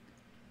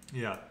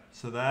 yeah,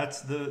 so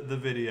that's the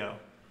video.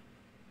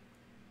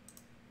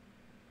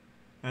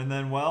 And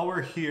then while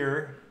we're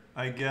here,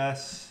 I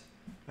guess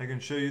I can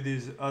show you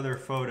these other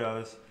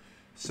photos.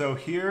 So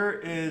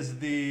here is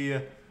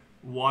the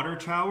water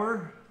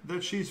tower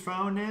that she's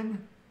found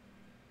in.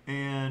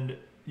 And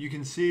you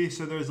can see,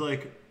 so there's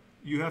like,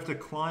 you have to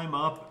climb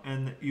up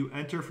and you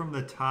enter from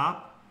the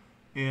top,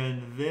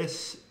 and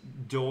this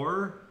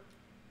door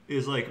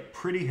is like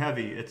pretty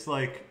heavy. It's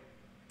like,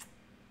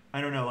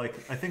 I don't know, like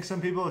I think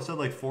some people have said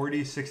like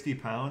 40, 60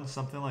 pounds,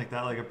 something like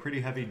that, like a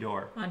pretty heavy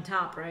door. On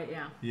top, right?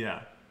 Yeah.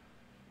 Yeah.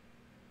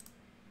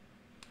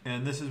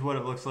 And this is what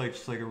it looks like,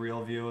 just like a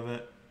real view of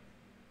it.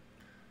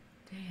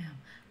 Damn.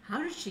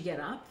 How did she get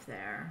up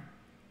there?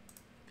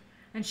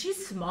 And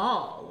she's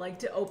small. Like,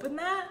 to open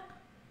that?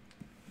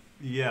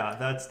 Yeah,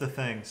 that's the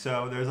thing.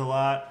 So there's a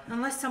lot.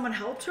 Unless someone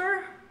helped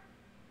her?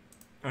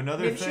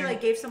 Another Maybe thing. she, like,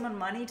 gave someone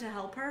money to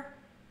help her?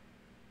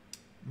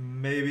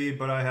 Maybe,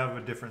 but I have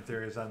a different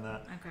theories on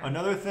that. Okay.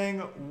 Another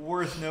thing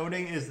worth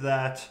noting is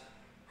that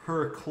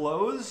her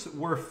clothes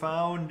were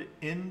found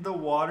in the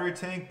water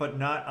tank, but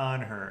not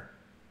on her.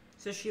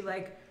 So she,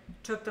 like,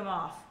 took them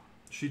off.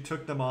 She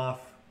took them off,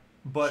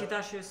 She but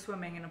thought she was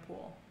swimming in a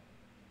pool.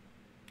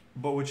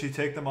 would she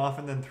take them off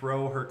and then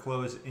throw her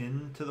clothes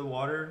into the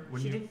water?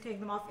 She didn't take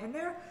them off in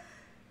there?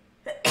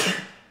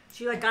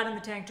 She, like, got in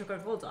the tank, took her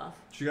clothes off.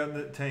 She got in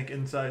the tank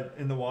inside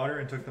in the water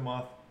and took them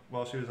off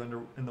while she was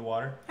in the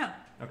water? Yeah.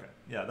 Okay.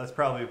 Yeah, that's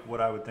probably what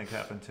I would think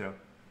happened too.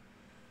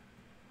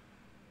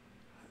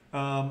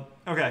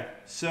 Okay,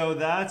 so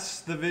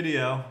that's the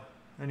video.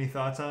 Any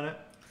thoughts on it?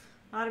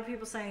 A lot of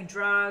people saying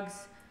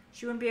drugs.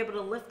 She wouldn't be able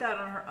to lift that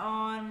on her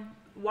own.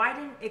 Why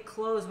didn't it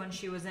close when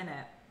she was in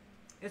it?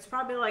 It's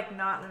probably like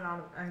not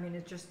I mean,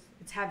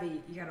 it's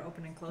heavy. You gotta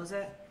open and close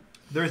it.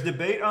 There's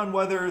debate on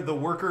whether the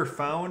worker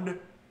found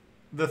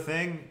the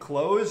thing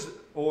closed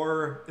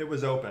or it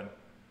was open.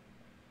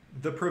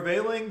 The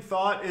prevailing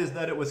thought is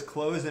that it was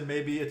closed and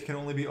maybe it can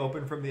only be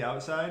open from the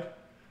outside.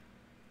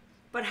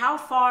 But how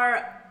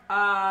far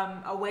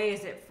away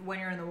is it when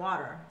you're in the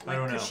water? Like, I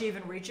don't know. Could she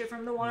even reach it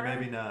from the water?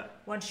 Maybe not.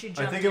 Once she I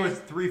jumped think it in was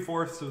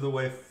 3/4 of the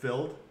way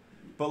filled.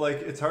 But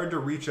like, it's hard to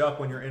reach up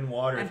when you're in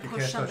water and if you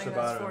push can't touch something the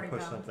that's bottom 40 and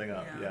push pounds. something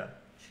up. Yeah.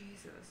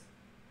 Jesus.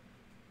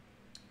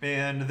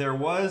 And there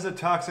was a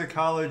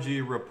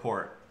toxicology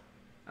report.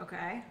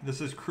 Okay.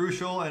 This is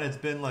crucial, and it's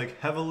been like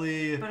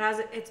heavily. But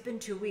it's been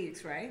 2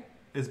 weeks, right?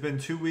 It's been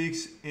 2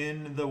 weeks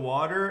in the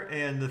water,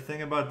 and the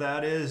thing about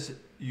that is,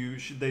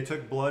 they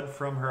took blood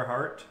from her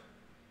heart,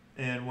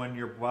 and when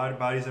your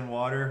body's in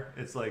water,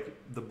 it's like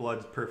the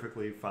blood's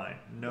perfectly fine.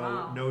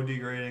 No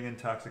degrading in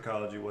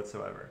toxicology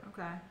whatsoever.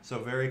 Okay. So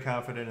very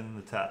confident in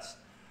the test.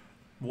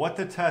 What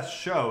the test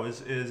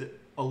shows is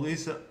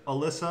Elisa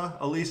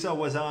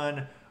was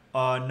on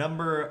a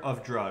number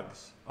of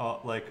drugs,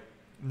 like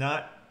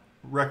not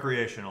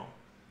recreational.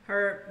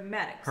 Her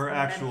medics. Her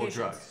actual medications.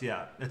 drugs,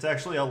 yeah. It's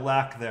actually a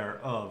lack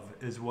thereof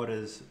is what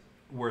is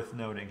worth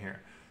noting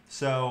here.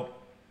 So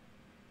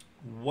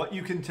what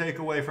you can take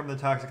away from the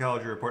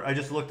toxicology report, I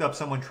just looked up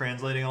someone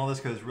translating all this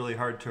because it's really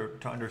hard to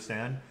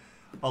understand.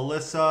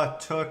 Elisa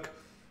took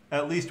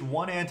at least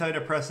one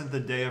antidepressant the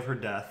day of her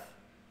death,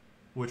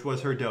 which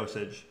was her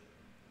dosage.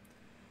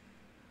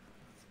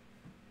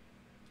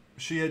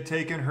 She had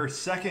taken her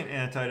second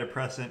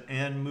antidepressant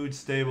and mood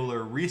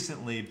stabler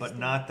recently, but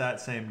not that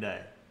same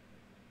day.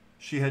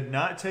 She had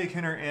not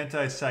taken her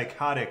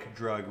antipsychotic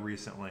drug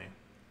recently.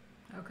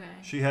 Okay.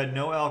 She had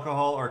no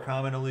alcohol or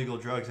common illegal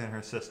drugs in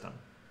her system.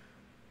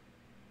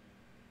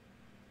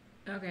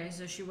 Okay,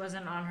 so she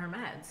wasn't on her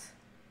meds.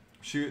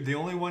 The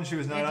only one she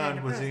was not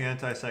on was the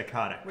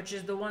antipsychotic. Which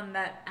is the one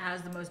that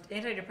has the most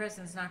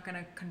antidepressants, not going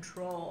to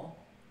control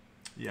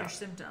your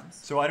symptoms.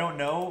 So I don't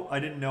know.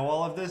 I didn't know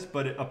all of this,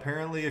 but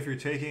apparently if you're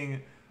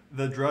taking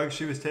the drug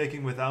she was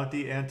taking without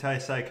the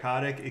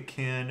antipsychotic, it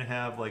can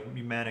have like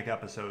manic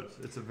episodes.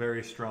 It's a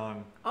very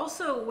strong.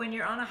 Also, when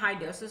you're on a high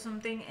dose of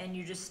something and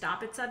you just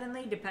stop it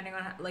suddenly, depending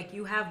on like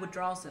you have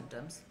withdrawal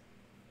symptoms.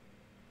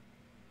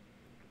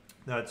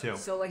 That too.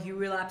 So like you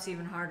relapse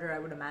even harder, I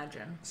would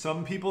imagine.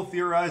 Some people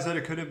theorize that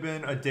it could have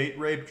been a date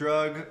rape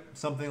drug,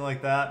 something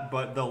like that,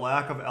 but the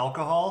lack of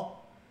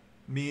alcohol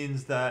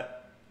means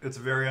that it's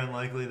very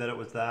unlikely that it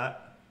was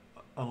that.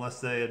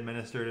 Unless they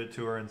administered it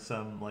to her in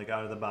some like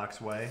out of the box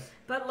way.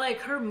 But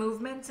like her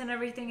movements and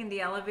everything in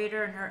the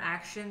elevator and her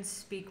actions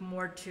speak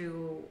more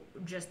to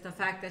just the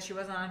fact that she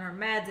wasn't on her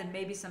meds and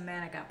maybe some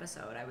manic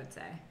episode, I would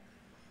say.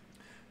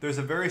 There's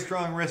a very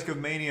strong risk of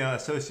mania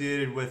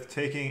associated with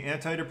taking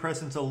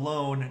antidepressants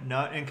alone,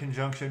 not in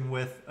conjunction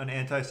with an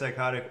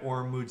antipsychotic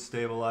or mood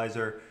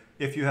stabilizer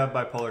if you have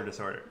bipolar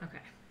disorder.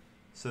 Okay.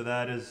 So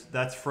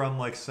that's from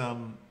like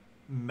some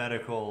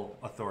medical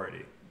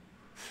authority.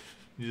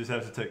 You just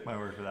have to take my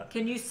word for that.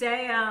 Can you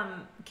say,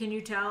 can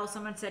you tell,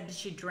 someone said, did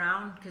she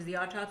drown? Because the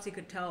autopsy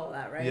could tell all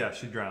that, right? Yeah,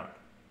 she drowned.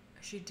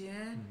 She did?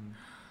 Mm-hmm.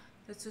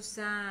 That's so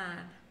sad.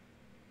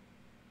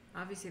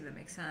 Obviously that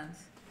makes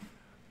sense.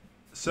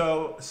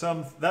 So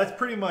that's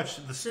pretty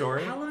much the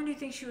story. So how long do you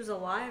think she was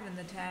alive in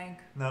the tank?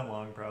 Not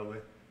long, probably.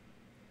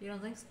 You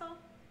don't think so?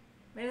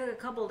 Maybe like a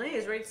couple of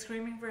days, right?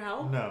 Screaming for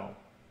help? No.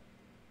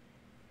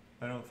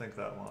 I don't think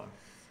that long.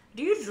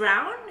 Do you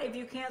drown if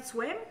you can't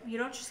swim? You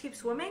don't just keep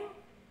swimming?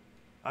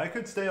 I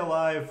could stay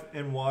alive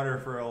in water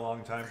for a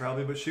long time,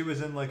 probably, but she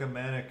was in like a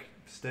manic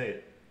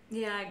state.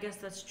 Yeah, I guess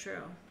that's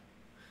true.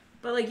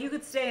 But like you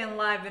could stay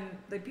alive and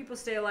like people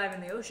stay alive in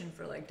the ocean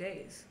for like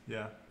days.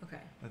 Yeah. Okay.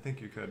 I think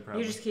you could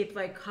probably. You just keep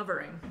like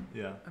hovering.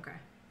 Yeah. Okay.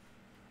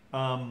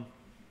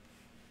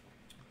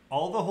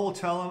 All the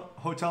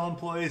hotel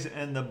employees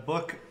and the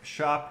book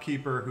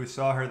shopkeeper who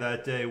saw her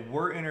that day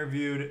were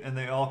interviewed, and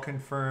they all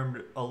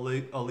confirmed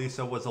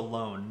Elisa was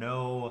alone.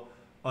 No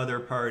other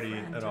party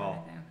Friends at or all.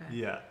 anything, okay.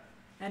 Yeah.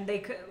 And they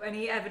could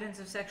any evidence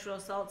of sexual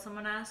assault?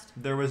 Someone asked.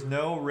 There was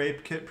no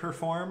rape kit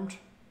performed,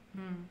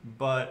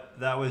 but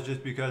that was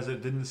just because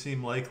it didn't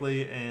seem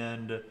likely,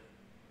 and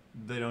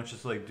they don't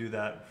just like do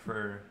that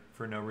for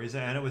no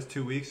reason. And it was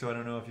 2 weeks, so I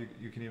don't know if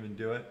you can even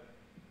do it.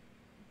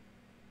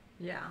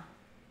 Yeah.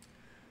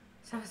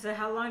 So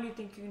how long do you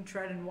think you can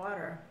tread in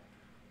water?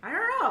 I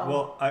don't know.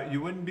 Well,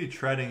 you wouldn't be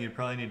treading. You'd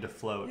probably need to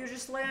float. You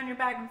just lay on your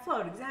back and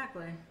float.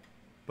 Exactly.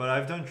 But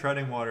I've done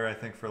treading water, I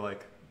think, for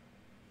like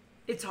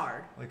It's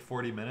hard.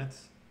 40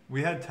 minutes.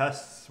 We had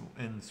tests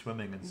in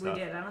swimming and stuff. We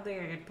did. I don't think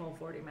I could pull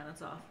 40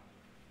 minutes off.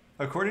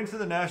 According to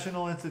the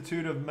National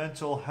Institute of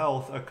Mental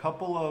Health, a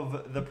couple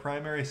of the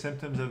primary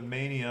symptoms of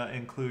mania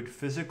include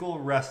physical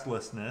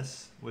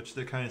restlessness, which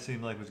that kind of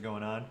seemed like was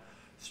going on,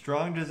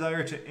 strong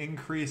desire to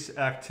increase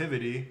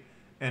activity,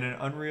 and an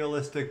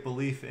unrealistic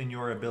belief in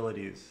your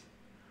abilities.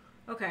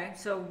 Okay,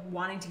 so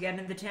wanting to get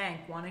in the tank,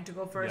 wanting to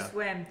go for a Yeah.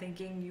 swim,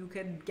 thinking you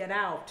could get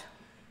out.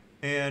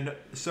 And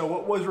so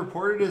what was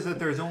reported is that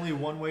there's only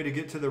one way to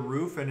get to the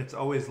roof, and it's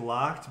always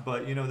locked.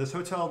 But you know, this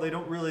hotel, they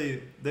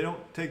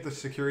don't take the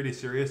security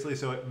seriously,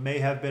 so it may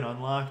have been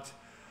unlocked.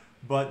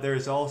 But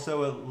there's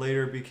also it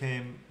later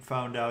became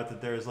found out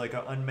that there's like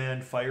an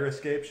unmanned fire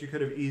escape she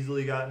could have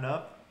easily gotten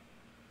up.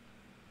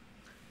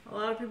 A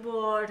lot of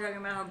people are talking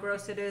about how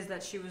gross it is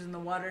that she was in the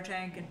water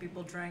tank and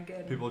people drank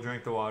it. People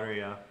drink the water,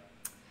 yeah.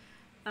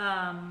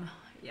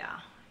 Yeah,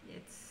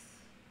 it's...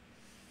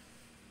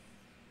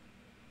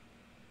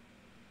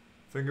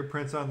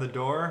 Fingerprints on the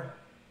door.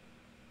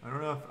 I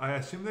don't know. I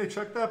assume they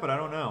checked that, but I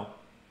don't know.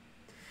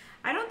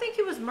 I don't think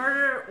it was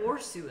murder or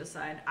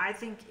suicide. I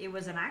think it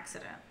was an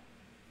accident.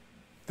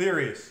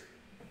 Theories.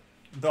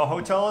 The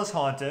hotel is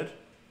haunted.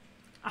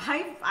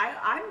 I'm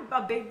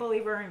a big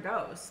believer in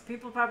ghosts.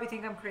 People probably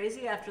think I'm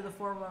crazy after the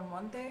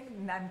 411 thing,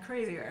 and I'm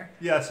crazier.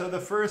 Yeah, so the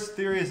first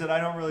theories that I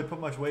don't really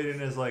put much weight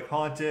in is like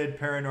haunted,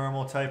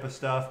 paranormal type of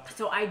stuff.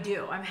 So I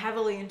do. I'm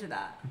heavily into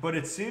that. But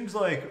it seems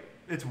like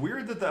it's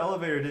weird that the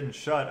elevator didn't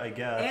shut, I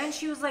guess. And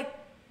she was like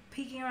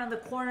peeking around the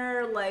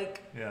corner,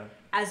 like Yeah.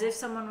 as if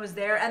someone was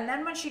there. And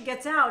then when she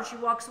gets out, she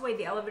walks away.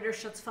 The elevator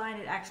shuts fine.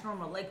 It acts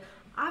normal. Like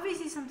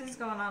obviously something's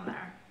going on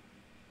there.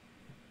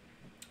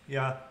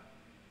 Yeah.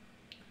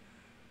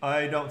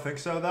 I don't think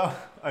so, though.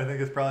 I think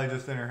it's probably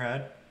just in her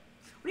head.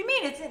 What do you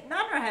mean? It's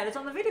not in her head. It's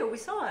on the video. We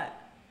saw it.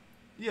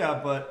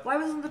 Yeah, but Why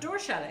wasn't the door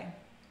shutting?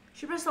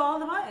 She pressed all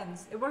the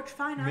buttons. It worked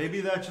fine.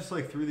 maybe that just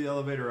like threw the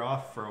elevator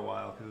off for a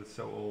while because it's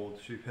so old.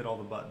 She hit all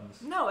the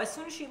buttons. No, as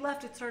soon as she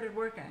left, it started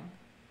working.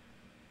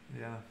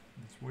 Yeah,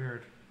 it's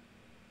weird.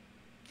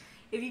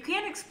 If you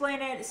can't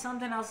explain it,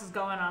 something else is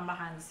going on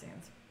behind the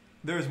scenes.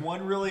 There's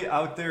one really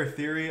out there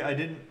theory. I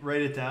didn't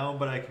write it down,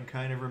 but I can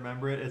kind of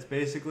remember it. It's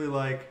basically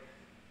like,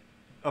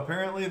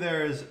 apparently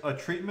there's a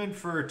treatment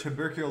for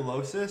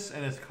tuberculosis,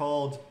 and it's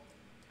called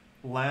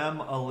Lamb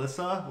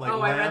Elisa, like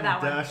Oh, I read Lamb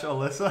that one. dash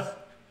Elisa.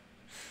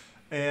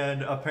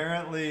 And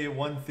apparently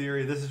one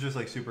theory, this is just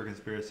like super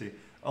conspiracy.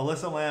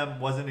 Alyssa Lamb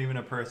wasn't even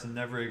a person,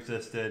 never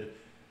existed.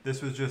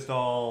 This was just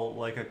all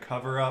like a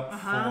cover up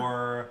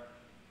for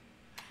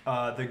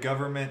the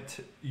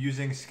government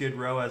using Skid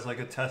Row as like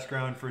a test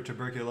ground for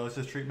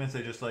tuberculosis treatments.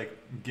 They just like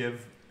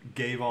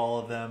gave all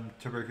of them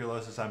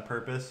tuberculosis on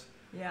purpose,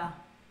 Yeah.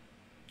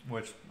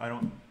 which I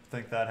don't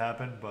think that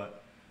happened,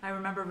 but I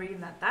remember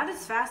reading that. That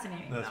is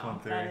fascinating, That's though, one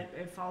theory. that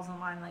it falls in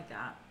line like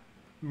that.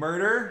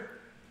 murder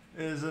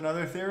is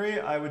another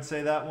theory. I would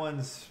say that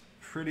one's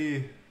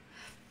pretty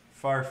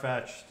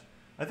far-fetched.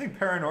 I think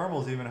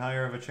paranormal is even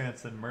higher of a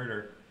chance than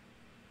murder.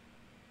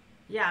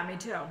 Yeah, me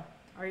too.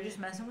 Are you just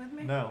messing with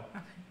me? No.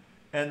 Okay.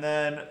 And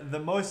then the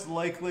most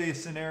likely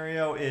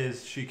scenario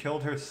is she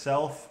killed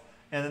herself.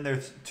 And then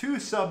there's two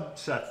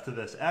subsets to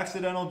this: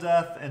 accidental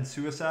death and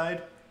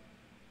suicide.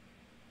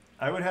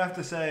 I would have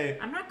to say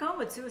I'm not going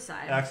with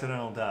suicide.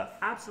 accidental death.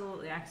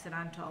 Absolutely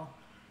accidental.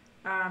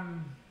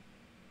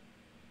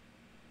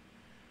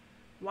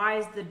 Why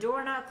is the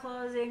door not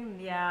closing?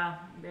 Yeah,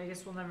 I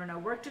guess we'll never know.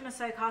 Worked in a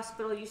psych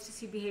hospital, used to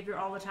see behavior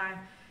all the time.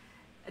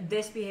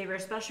 This behavior,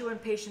 especially when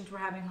patients were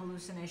having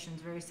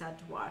hallucinations, very sad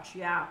to watch.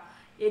 Yeah,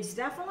 it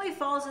definitely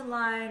falls in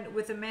line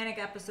with a manic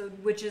episode,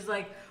 which is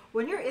like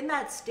when you're in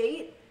that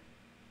state,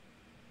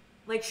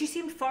 like she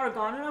seemed far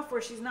gone enough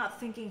where she's not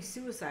thinking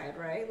suicide,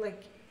 right?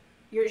 Like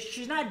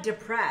she's not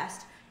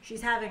depressed,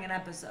 she's having an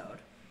episode.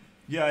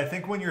 Yeah, I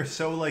think when you're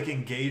so like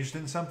engaged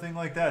in something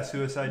like that,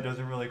 suicide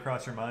doesn't really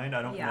cross your mind.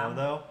 I don't know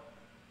though.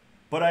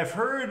 But I've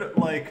heard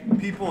like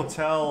people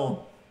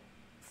tell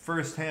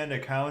firsthand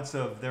accounts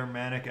of their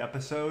manic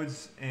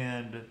episodes,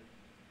 and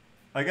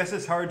I guess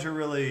it's hard to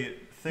really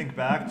think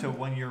back to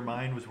when your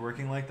mind was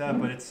working like that,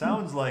 but it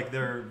sounds like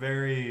they're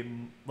very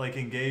like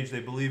engaged. They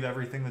believe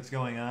everything that's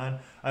going on.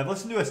 I've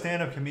listened to a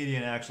stand-up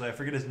comedian, actually, I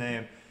forget his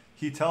name.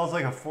 He tells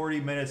like a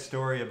 40-minute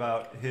story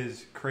about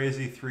his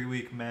crazy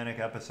 3-week manic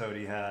episode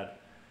he had,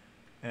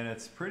 and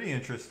it's pretty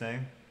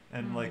interesting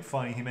and like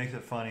funny. He makes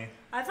it funny.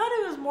 I thought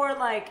it was more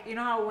like, you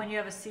know how when you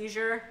have a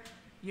seizure,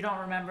 you don't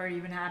remember it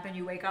even happened.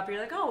 You wake up, you're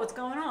like, oh, what's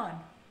going on?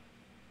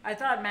 I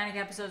thought manic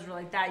episodes were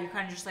like that. You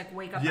kind of just like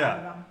wake up out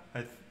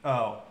of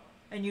them.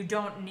 And you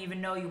don't even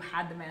know you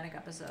had the manic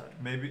episode.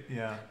 Maybe,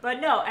 yeah. But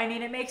no, I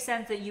mean, it makes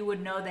sense that you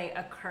would know they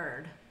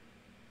occurred.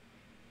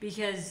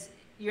 Because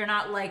you're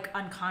not like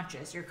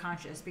unconscious, you're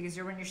conscious. Because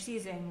when you're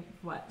seizing,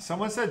 what?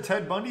 Someone said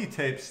Ted Bundy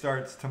tape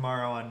starts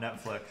tomorrow on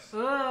Netflix.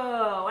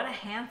 Oh, what a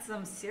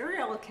handsome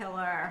serial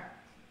killer.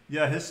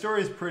 Yeah, his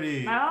story is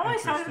pretty I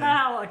always talk interesting. about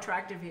how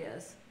attractive he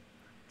is.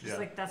 Just Yeah.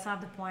 like, that's not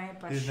the point,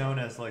 but He's known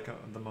as like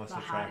the most the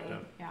attractive.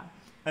 hottie. Yeah.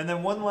 And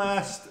then one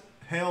last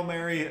Hail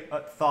Mary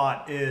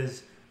thought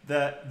is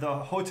that the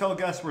hotel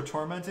guests were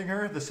tormenting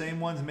her, the same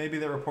ones maybe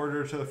that reported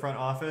her to the front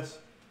office.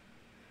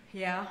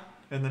 Yeah.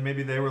 And then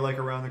maybe they were like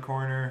around the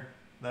corner,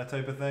 that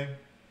type of thing.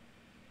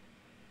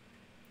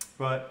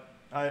 But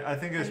I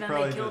think it's And then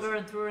probably they killed just, her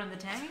and threw her in the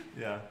tank?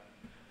 yeah.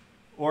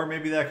 Or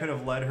maybe that could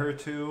have led her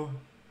to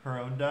her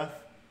own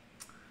death.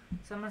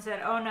 Someone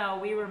said, oh no,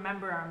 we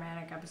remember our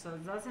manic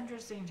episodes. That's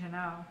interesting to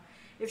know.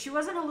 If she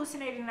wasn't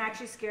hallucinating and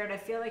actually scared, I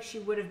feel like she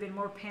would have been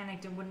more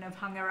panicked and wouldn't have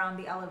hung around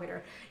the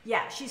elevator.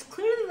 Yeah, she's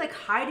clearly like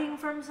hiding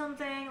from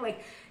something,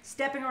 like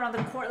stepping around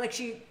the corner, like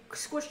she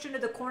squished into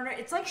the corner.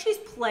 It's like she's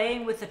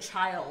playing with a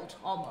child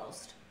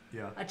almost.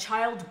 Yeah. A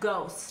child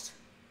ghost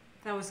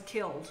that was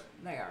killed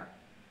there.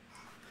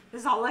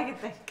 That's all I can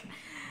think.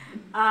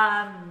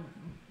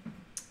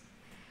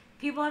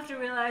 People have to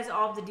realize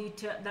all of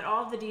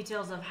the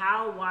details of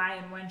how, why,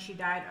 and when she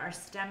died are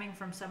stemming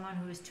from someone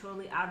who is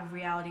totally out of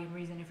reality and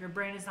reason. If your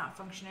brain is not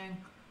functioning,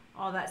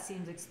 all that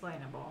seems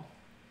explainable.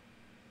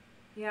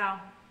 Yeah.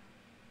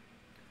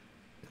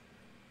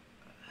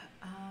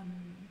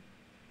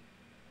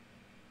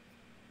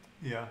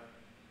 Yeah.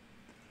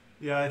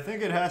 Yeah, I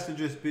think it has to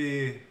just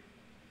be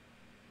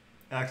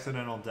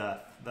accidental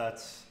death.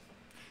 That's...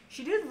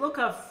 She didn't look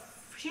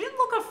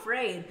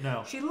afraid.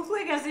 No. She looked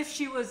like as if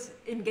she was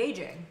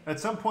engaging. At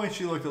some point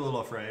she looked a little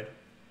afraid.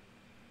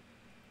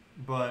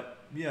 But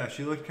yeah,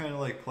 she looked kind of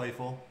like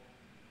playful.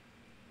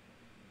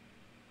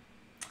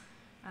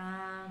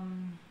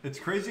 It's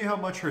crazy how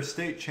much her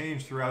state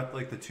changed throughout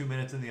like the 2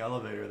 minutes in the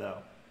elevator though.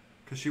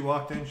 Because she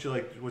walked in, she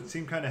like would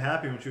seem kind of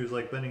happy when she was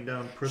like bending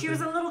down. She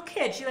was a little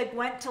kid. She like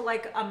went to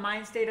like a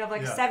mind state of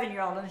like a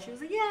 7-year-old and she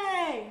was like,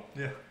 yay!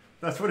 Yeah,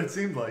 that's what it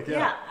seemed like,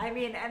 Yeah, I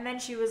mean, and then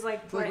she was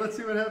like... It's like, let's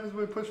see what happens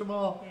when we push them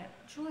all. Yeah,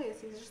 Julius,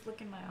 he's just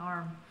licking my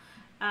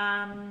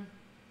arm.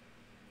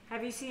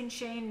 Have you seen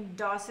Shane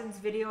Dawson's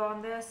video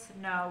on this?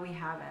 No, we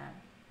haven't.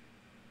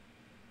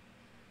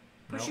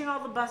 Pushing all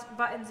the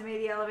buttons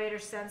made the elevator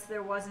sense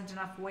there wasn't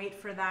enough weight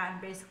for that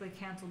and basically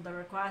canceled the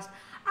request.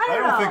 I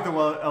don't know. think the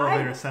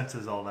elevator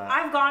senses all that.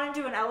 I've gone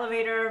into an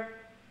elevator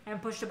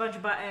and pushed a bunch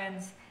of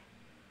buttons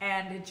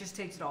and it just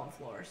takes it all the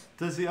floors.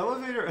 Does the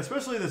elevator,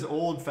 especially this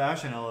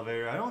old-fashioned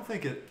elevator, I don't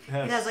think it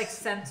has... It has like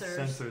sensors.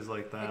 Sensors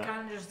like that. It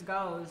kind of just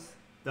goes.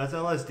 That's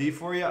LSD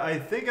for you? I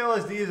think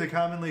LSD is a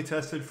commonly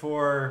tested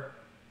for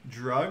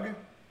drug.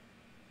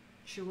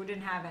 She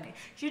didn't have any.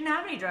 She didn't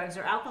have any drugs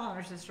or alcohol in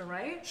her system,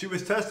 right? She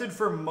was tested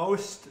for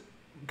most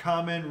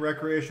common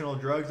recreational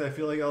drugs. I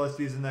feel like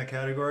LSD is in that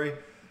category.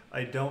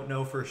 I don't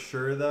know for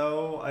sure,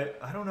 though.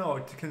 I don't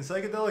know. Can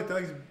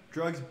psychedelic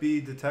drugs be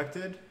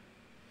detected?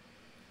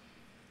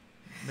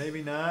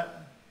 Maybe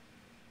not.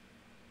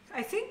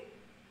 I think,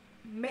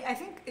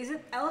 is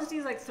it LSD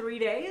is like 3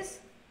 days?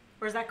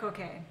 Or is that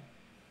cocaine?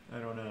 I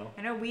don't know.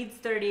 I know weed's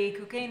 30.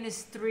 Cocaine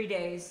is 3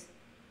 days.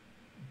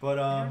 But,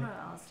 I don't know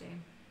LSD.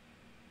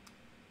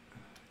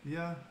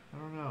 Yeah, I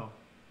don't know.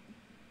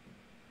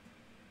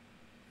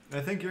 I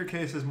think your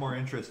case is more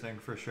interesting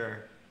for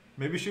sure.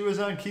 Maybe she was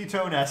on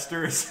ketone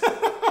esters.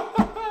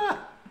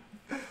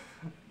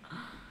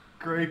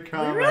 Great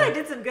comment. We really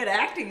did some good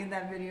acting in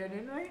that video,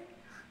 didn't we?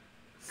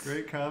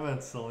 Great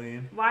comment,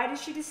 Celine. Why did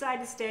she decide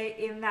to stay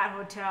in that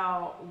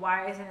hotel?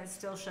 Why isn't it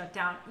still shut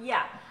down?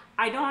 Yeah,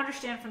 I don't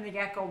understand from the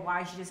get-go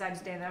why she decided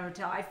to stay in that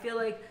hotel. I feel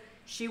like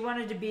she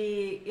wanted to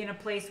be in a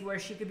place where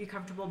she could be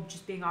comfortable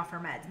just being off her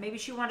meds. Maybe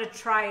she wanted to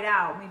try it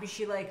out. Maybe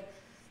she like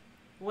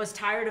was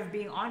tired of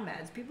being on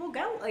meds. People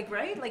get like,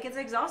 right? Like it's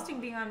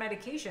exhausting being on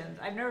medications.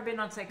 I've never been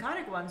on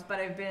psychotic ones, but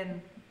I've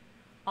been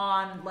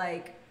on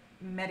like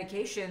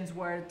medications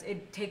where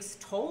it takes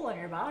toll on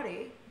your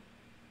body.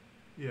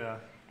 Yeah.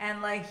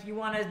 And like you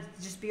want to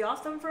just be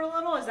off them for a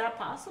little? Is that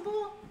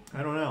possible?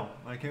 I don't know.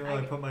 I can't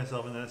really put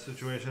myself in that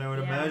situation. I would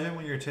Yeah. imagine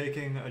when you're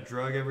taking a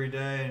drug every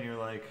day and you're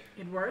like...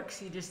 It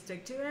works? You just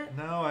stick to it?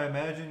 No, I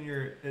imagine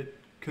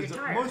because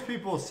tired. most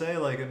people say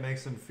like it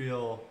makes them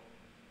feel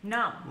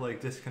No. like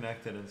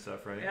disconnected and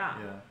stuff, right? Yeah.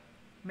 Yeah.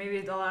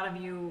 Maybe a lot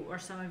of you or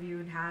some of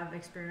you have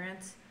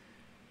experience.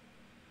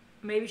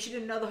 Maybe she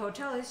didn't know the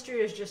hotel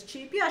history is just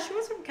cheap. Yeah, she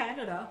was from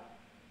Canada.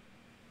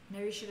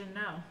 Maybe she didn't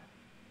know.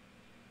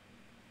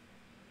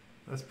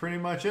 That's pretty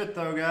much it,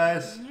 though,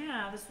 guys.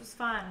 Yeah, this was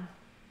fun.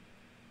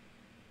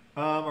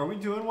 Are we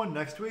doing one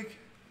next week?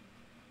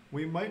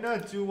 We might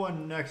not do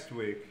one next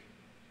week.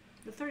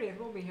 The 30th,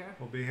 we'll be here.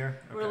 We'll be here?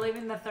 Okay. We're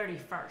leaving the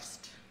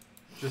 31st.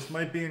 Just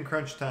might be in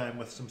crunch time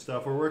with some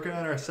stuff. We're working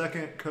on our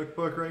second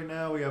cookbook right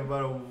now. We have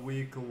about a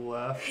week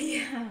left.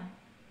 Yeah.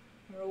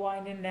 We're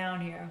winding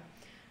down here.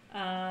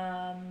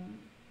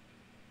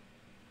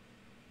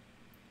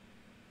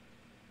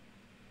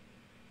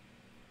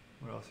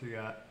 What else you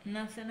got?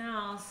 Nothing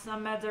else.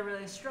 Some meds are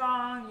really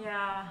strong.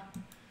 Yeah.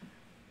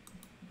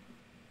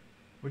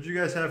 What'd you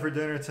guys have for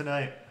dinner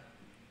tonight?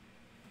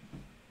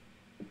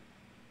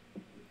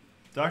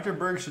 Dr.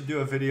 Berg should do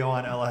a video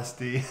on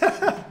LSD.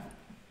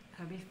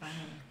 That'd be funny.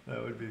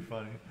 That would be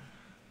funny.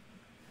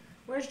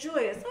 Where's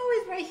Julius? Oh,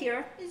 he's right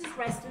here. He's just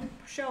resting.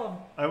 Show him.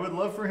 I would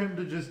love for him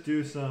to just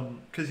do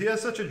some, because he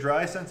has such a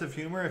dry sense of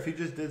humor. If he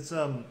just did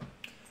some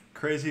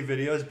crazy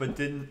videos but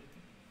didn't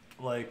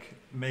like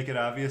make it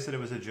obvious that it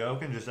was a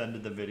joke and just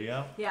ended the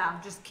video. Yeah,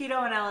 just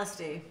keto and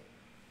LSD.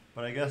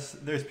 But I guess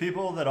there's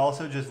people that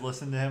also just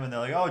listen to him and they're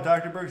like, oh,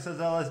 Dr. Berg says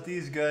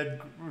LSD's good.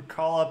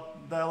 Call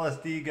up the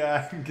LSD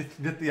guy and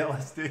get the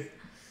LSD. You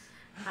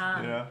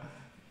know?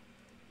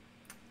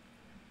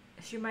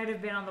 She might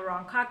have been on the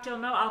wrong cocktail.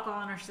 No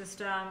alcohol in her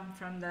system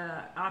from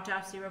the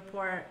autopsy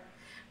report.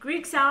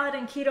 Greek salad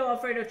and keto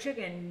Alfredo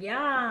chicken.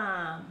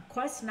 Yum.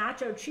 Quest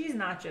nacho cheese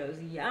nachos.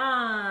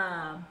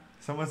 Yum.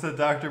 Someone said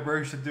Dr.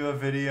 Berg should do a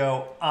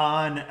video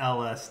on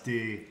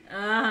LSD. Oh,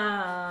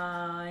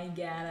 I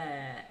get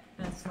it.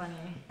 That's funny.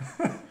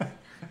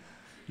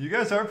 You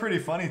guys are pretty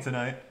funny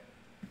tonight.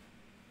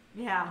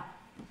 Yeah.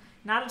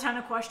 Not a ton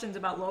of questions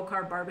about low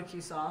carb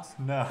barbecue sauce.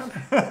 No.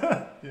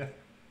 Yeah.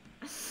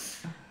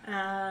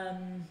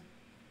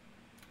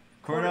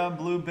 Corn on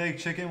blue baked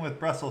chicken with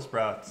Brussels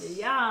sprouts.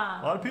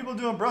 Yeah. A lot of people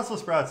doing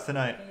Brussels sprouts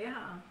tonight. Yeah.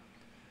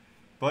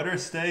 Butter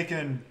steak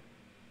and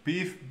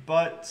beef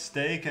butt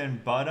steak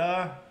and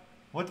butter.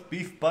 What's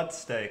beef butt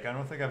steak? I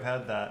don't think I've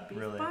had that Beef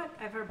really. butt?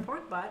 I've heard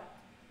pork butt.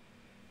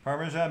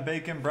 Parmesan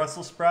bacon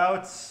Brussels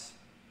sprouts.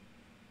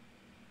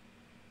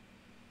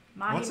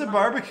 Mahi What's the mahi.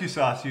 barbecue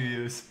sauce you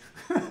use?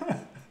 G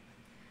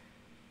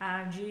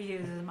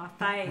uses my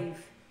fave.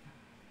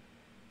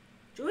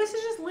 Julius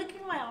is just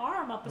licking my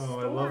arm up a Oh,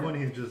 storm. I love when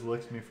he just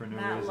licks me for no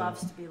Matt reason. loves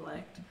to be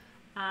licked.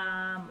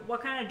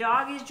 What kind of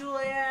dog is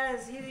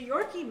Julius? He's a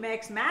Yorkie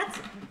mix. Matt's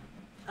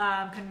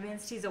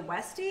convinced he's a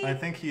Westie. I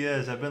think he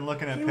is. I've been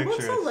looking at He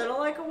pictures. looks a little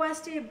like a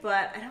Westie,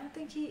 but I don't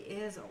think he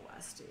is a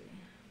Westie.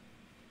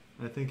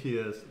 I think he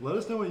is. Let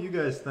us know what you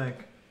guys think.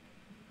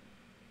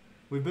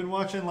 We've been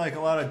watching like a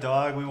lot of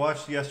dog. We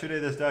watched yesterday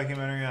this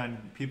documentary on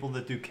people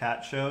that do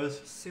cat shows.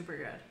 Super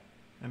good.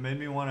 It made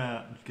me want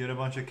to get a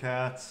bunch of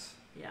cats.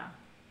 Yeah.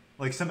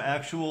 Like some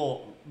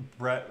actual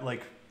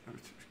like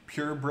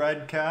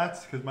purebred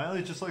cats. Because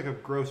Miley's just like a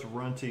gross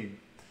runty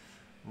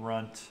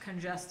runt.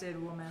 Congested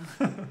woman.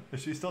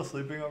 Is she still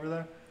sleeping over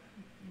there?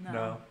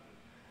 No.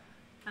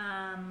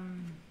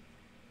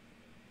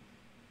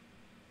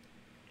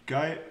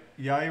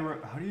 Gyro,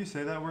 how do you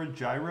say that word?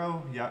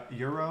 Gyro?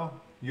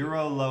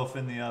 Euro loaf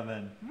in the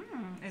oven.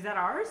 Is that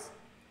ours?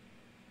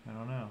 I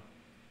don't know.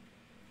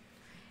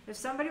 If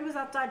somebody was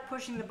outside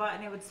pushing the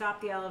button, it would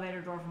stop the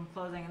elevator door from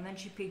closing, and then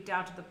she peeked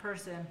out to the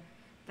person,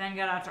 then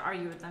got out to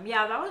argue with them.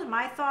 Yeah, that was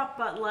my thought,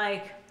 but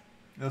like...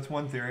 That's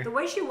one theory. The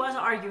way she was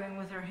arguing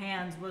with her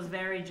hands was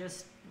very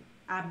just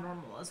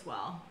abnormal as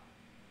well.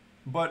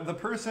 But the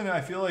person I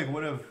feel like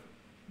would have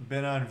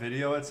been on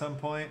video at some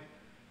point,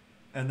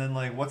 and then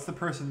like, what's the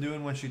person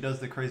doing when she does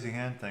the crazy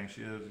hand thing?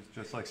 She is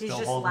just like He's still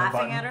just holding the laughing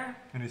button. at her?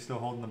 And he's still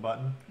holding the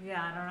button.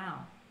 Yeah, I don't know.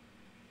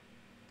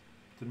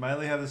 Did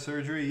Miley have the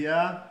surgery?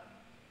 Yeah.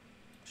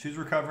 She's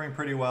recovering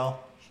pretty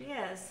well. She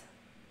is.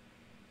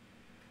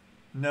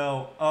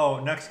 No. Oh,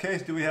 next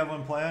case, do we have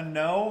one planned?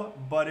 No,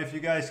 but if you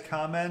guys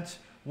comment,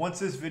 once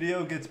this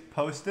video gets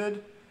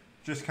posted,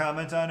 just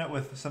comment on it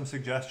with some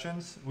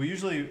suggestions. We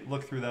usually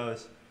look through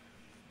those.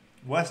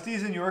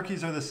 Westies and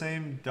Yorkies are the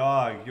same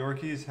dog.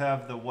 Yorkies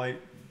have the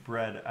white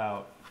bread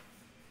out.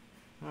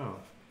 Oh,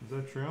 is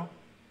that true?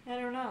 I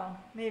don't know.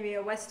 Maybe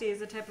a Westie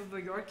is a type of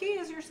a Yorkie,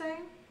 as you're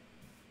saying?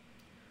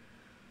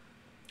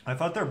 I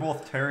thought they're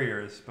both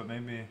terriers, but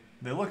maybe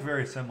they look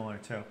very similar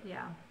too.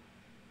 Yeah.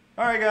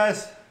 All right,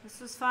 guys. This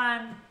was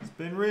fun. It's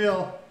been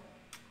real.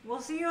 We'll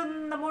see you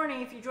in the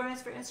morning if you join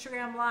us for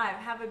Instagram Live.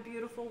 Have a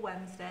beautiful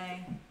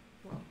Wednesday.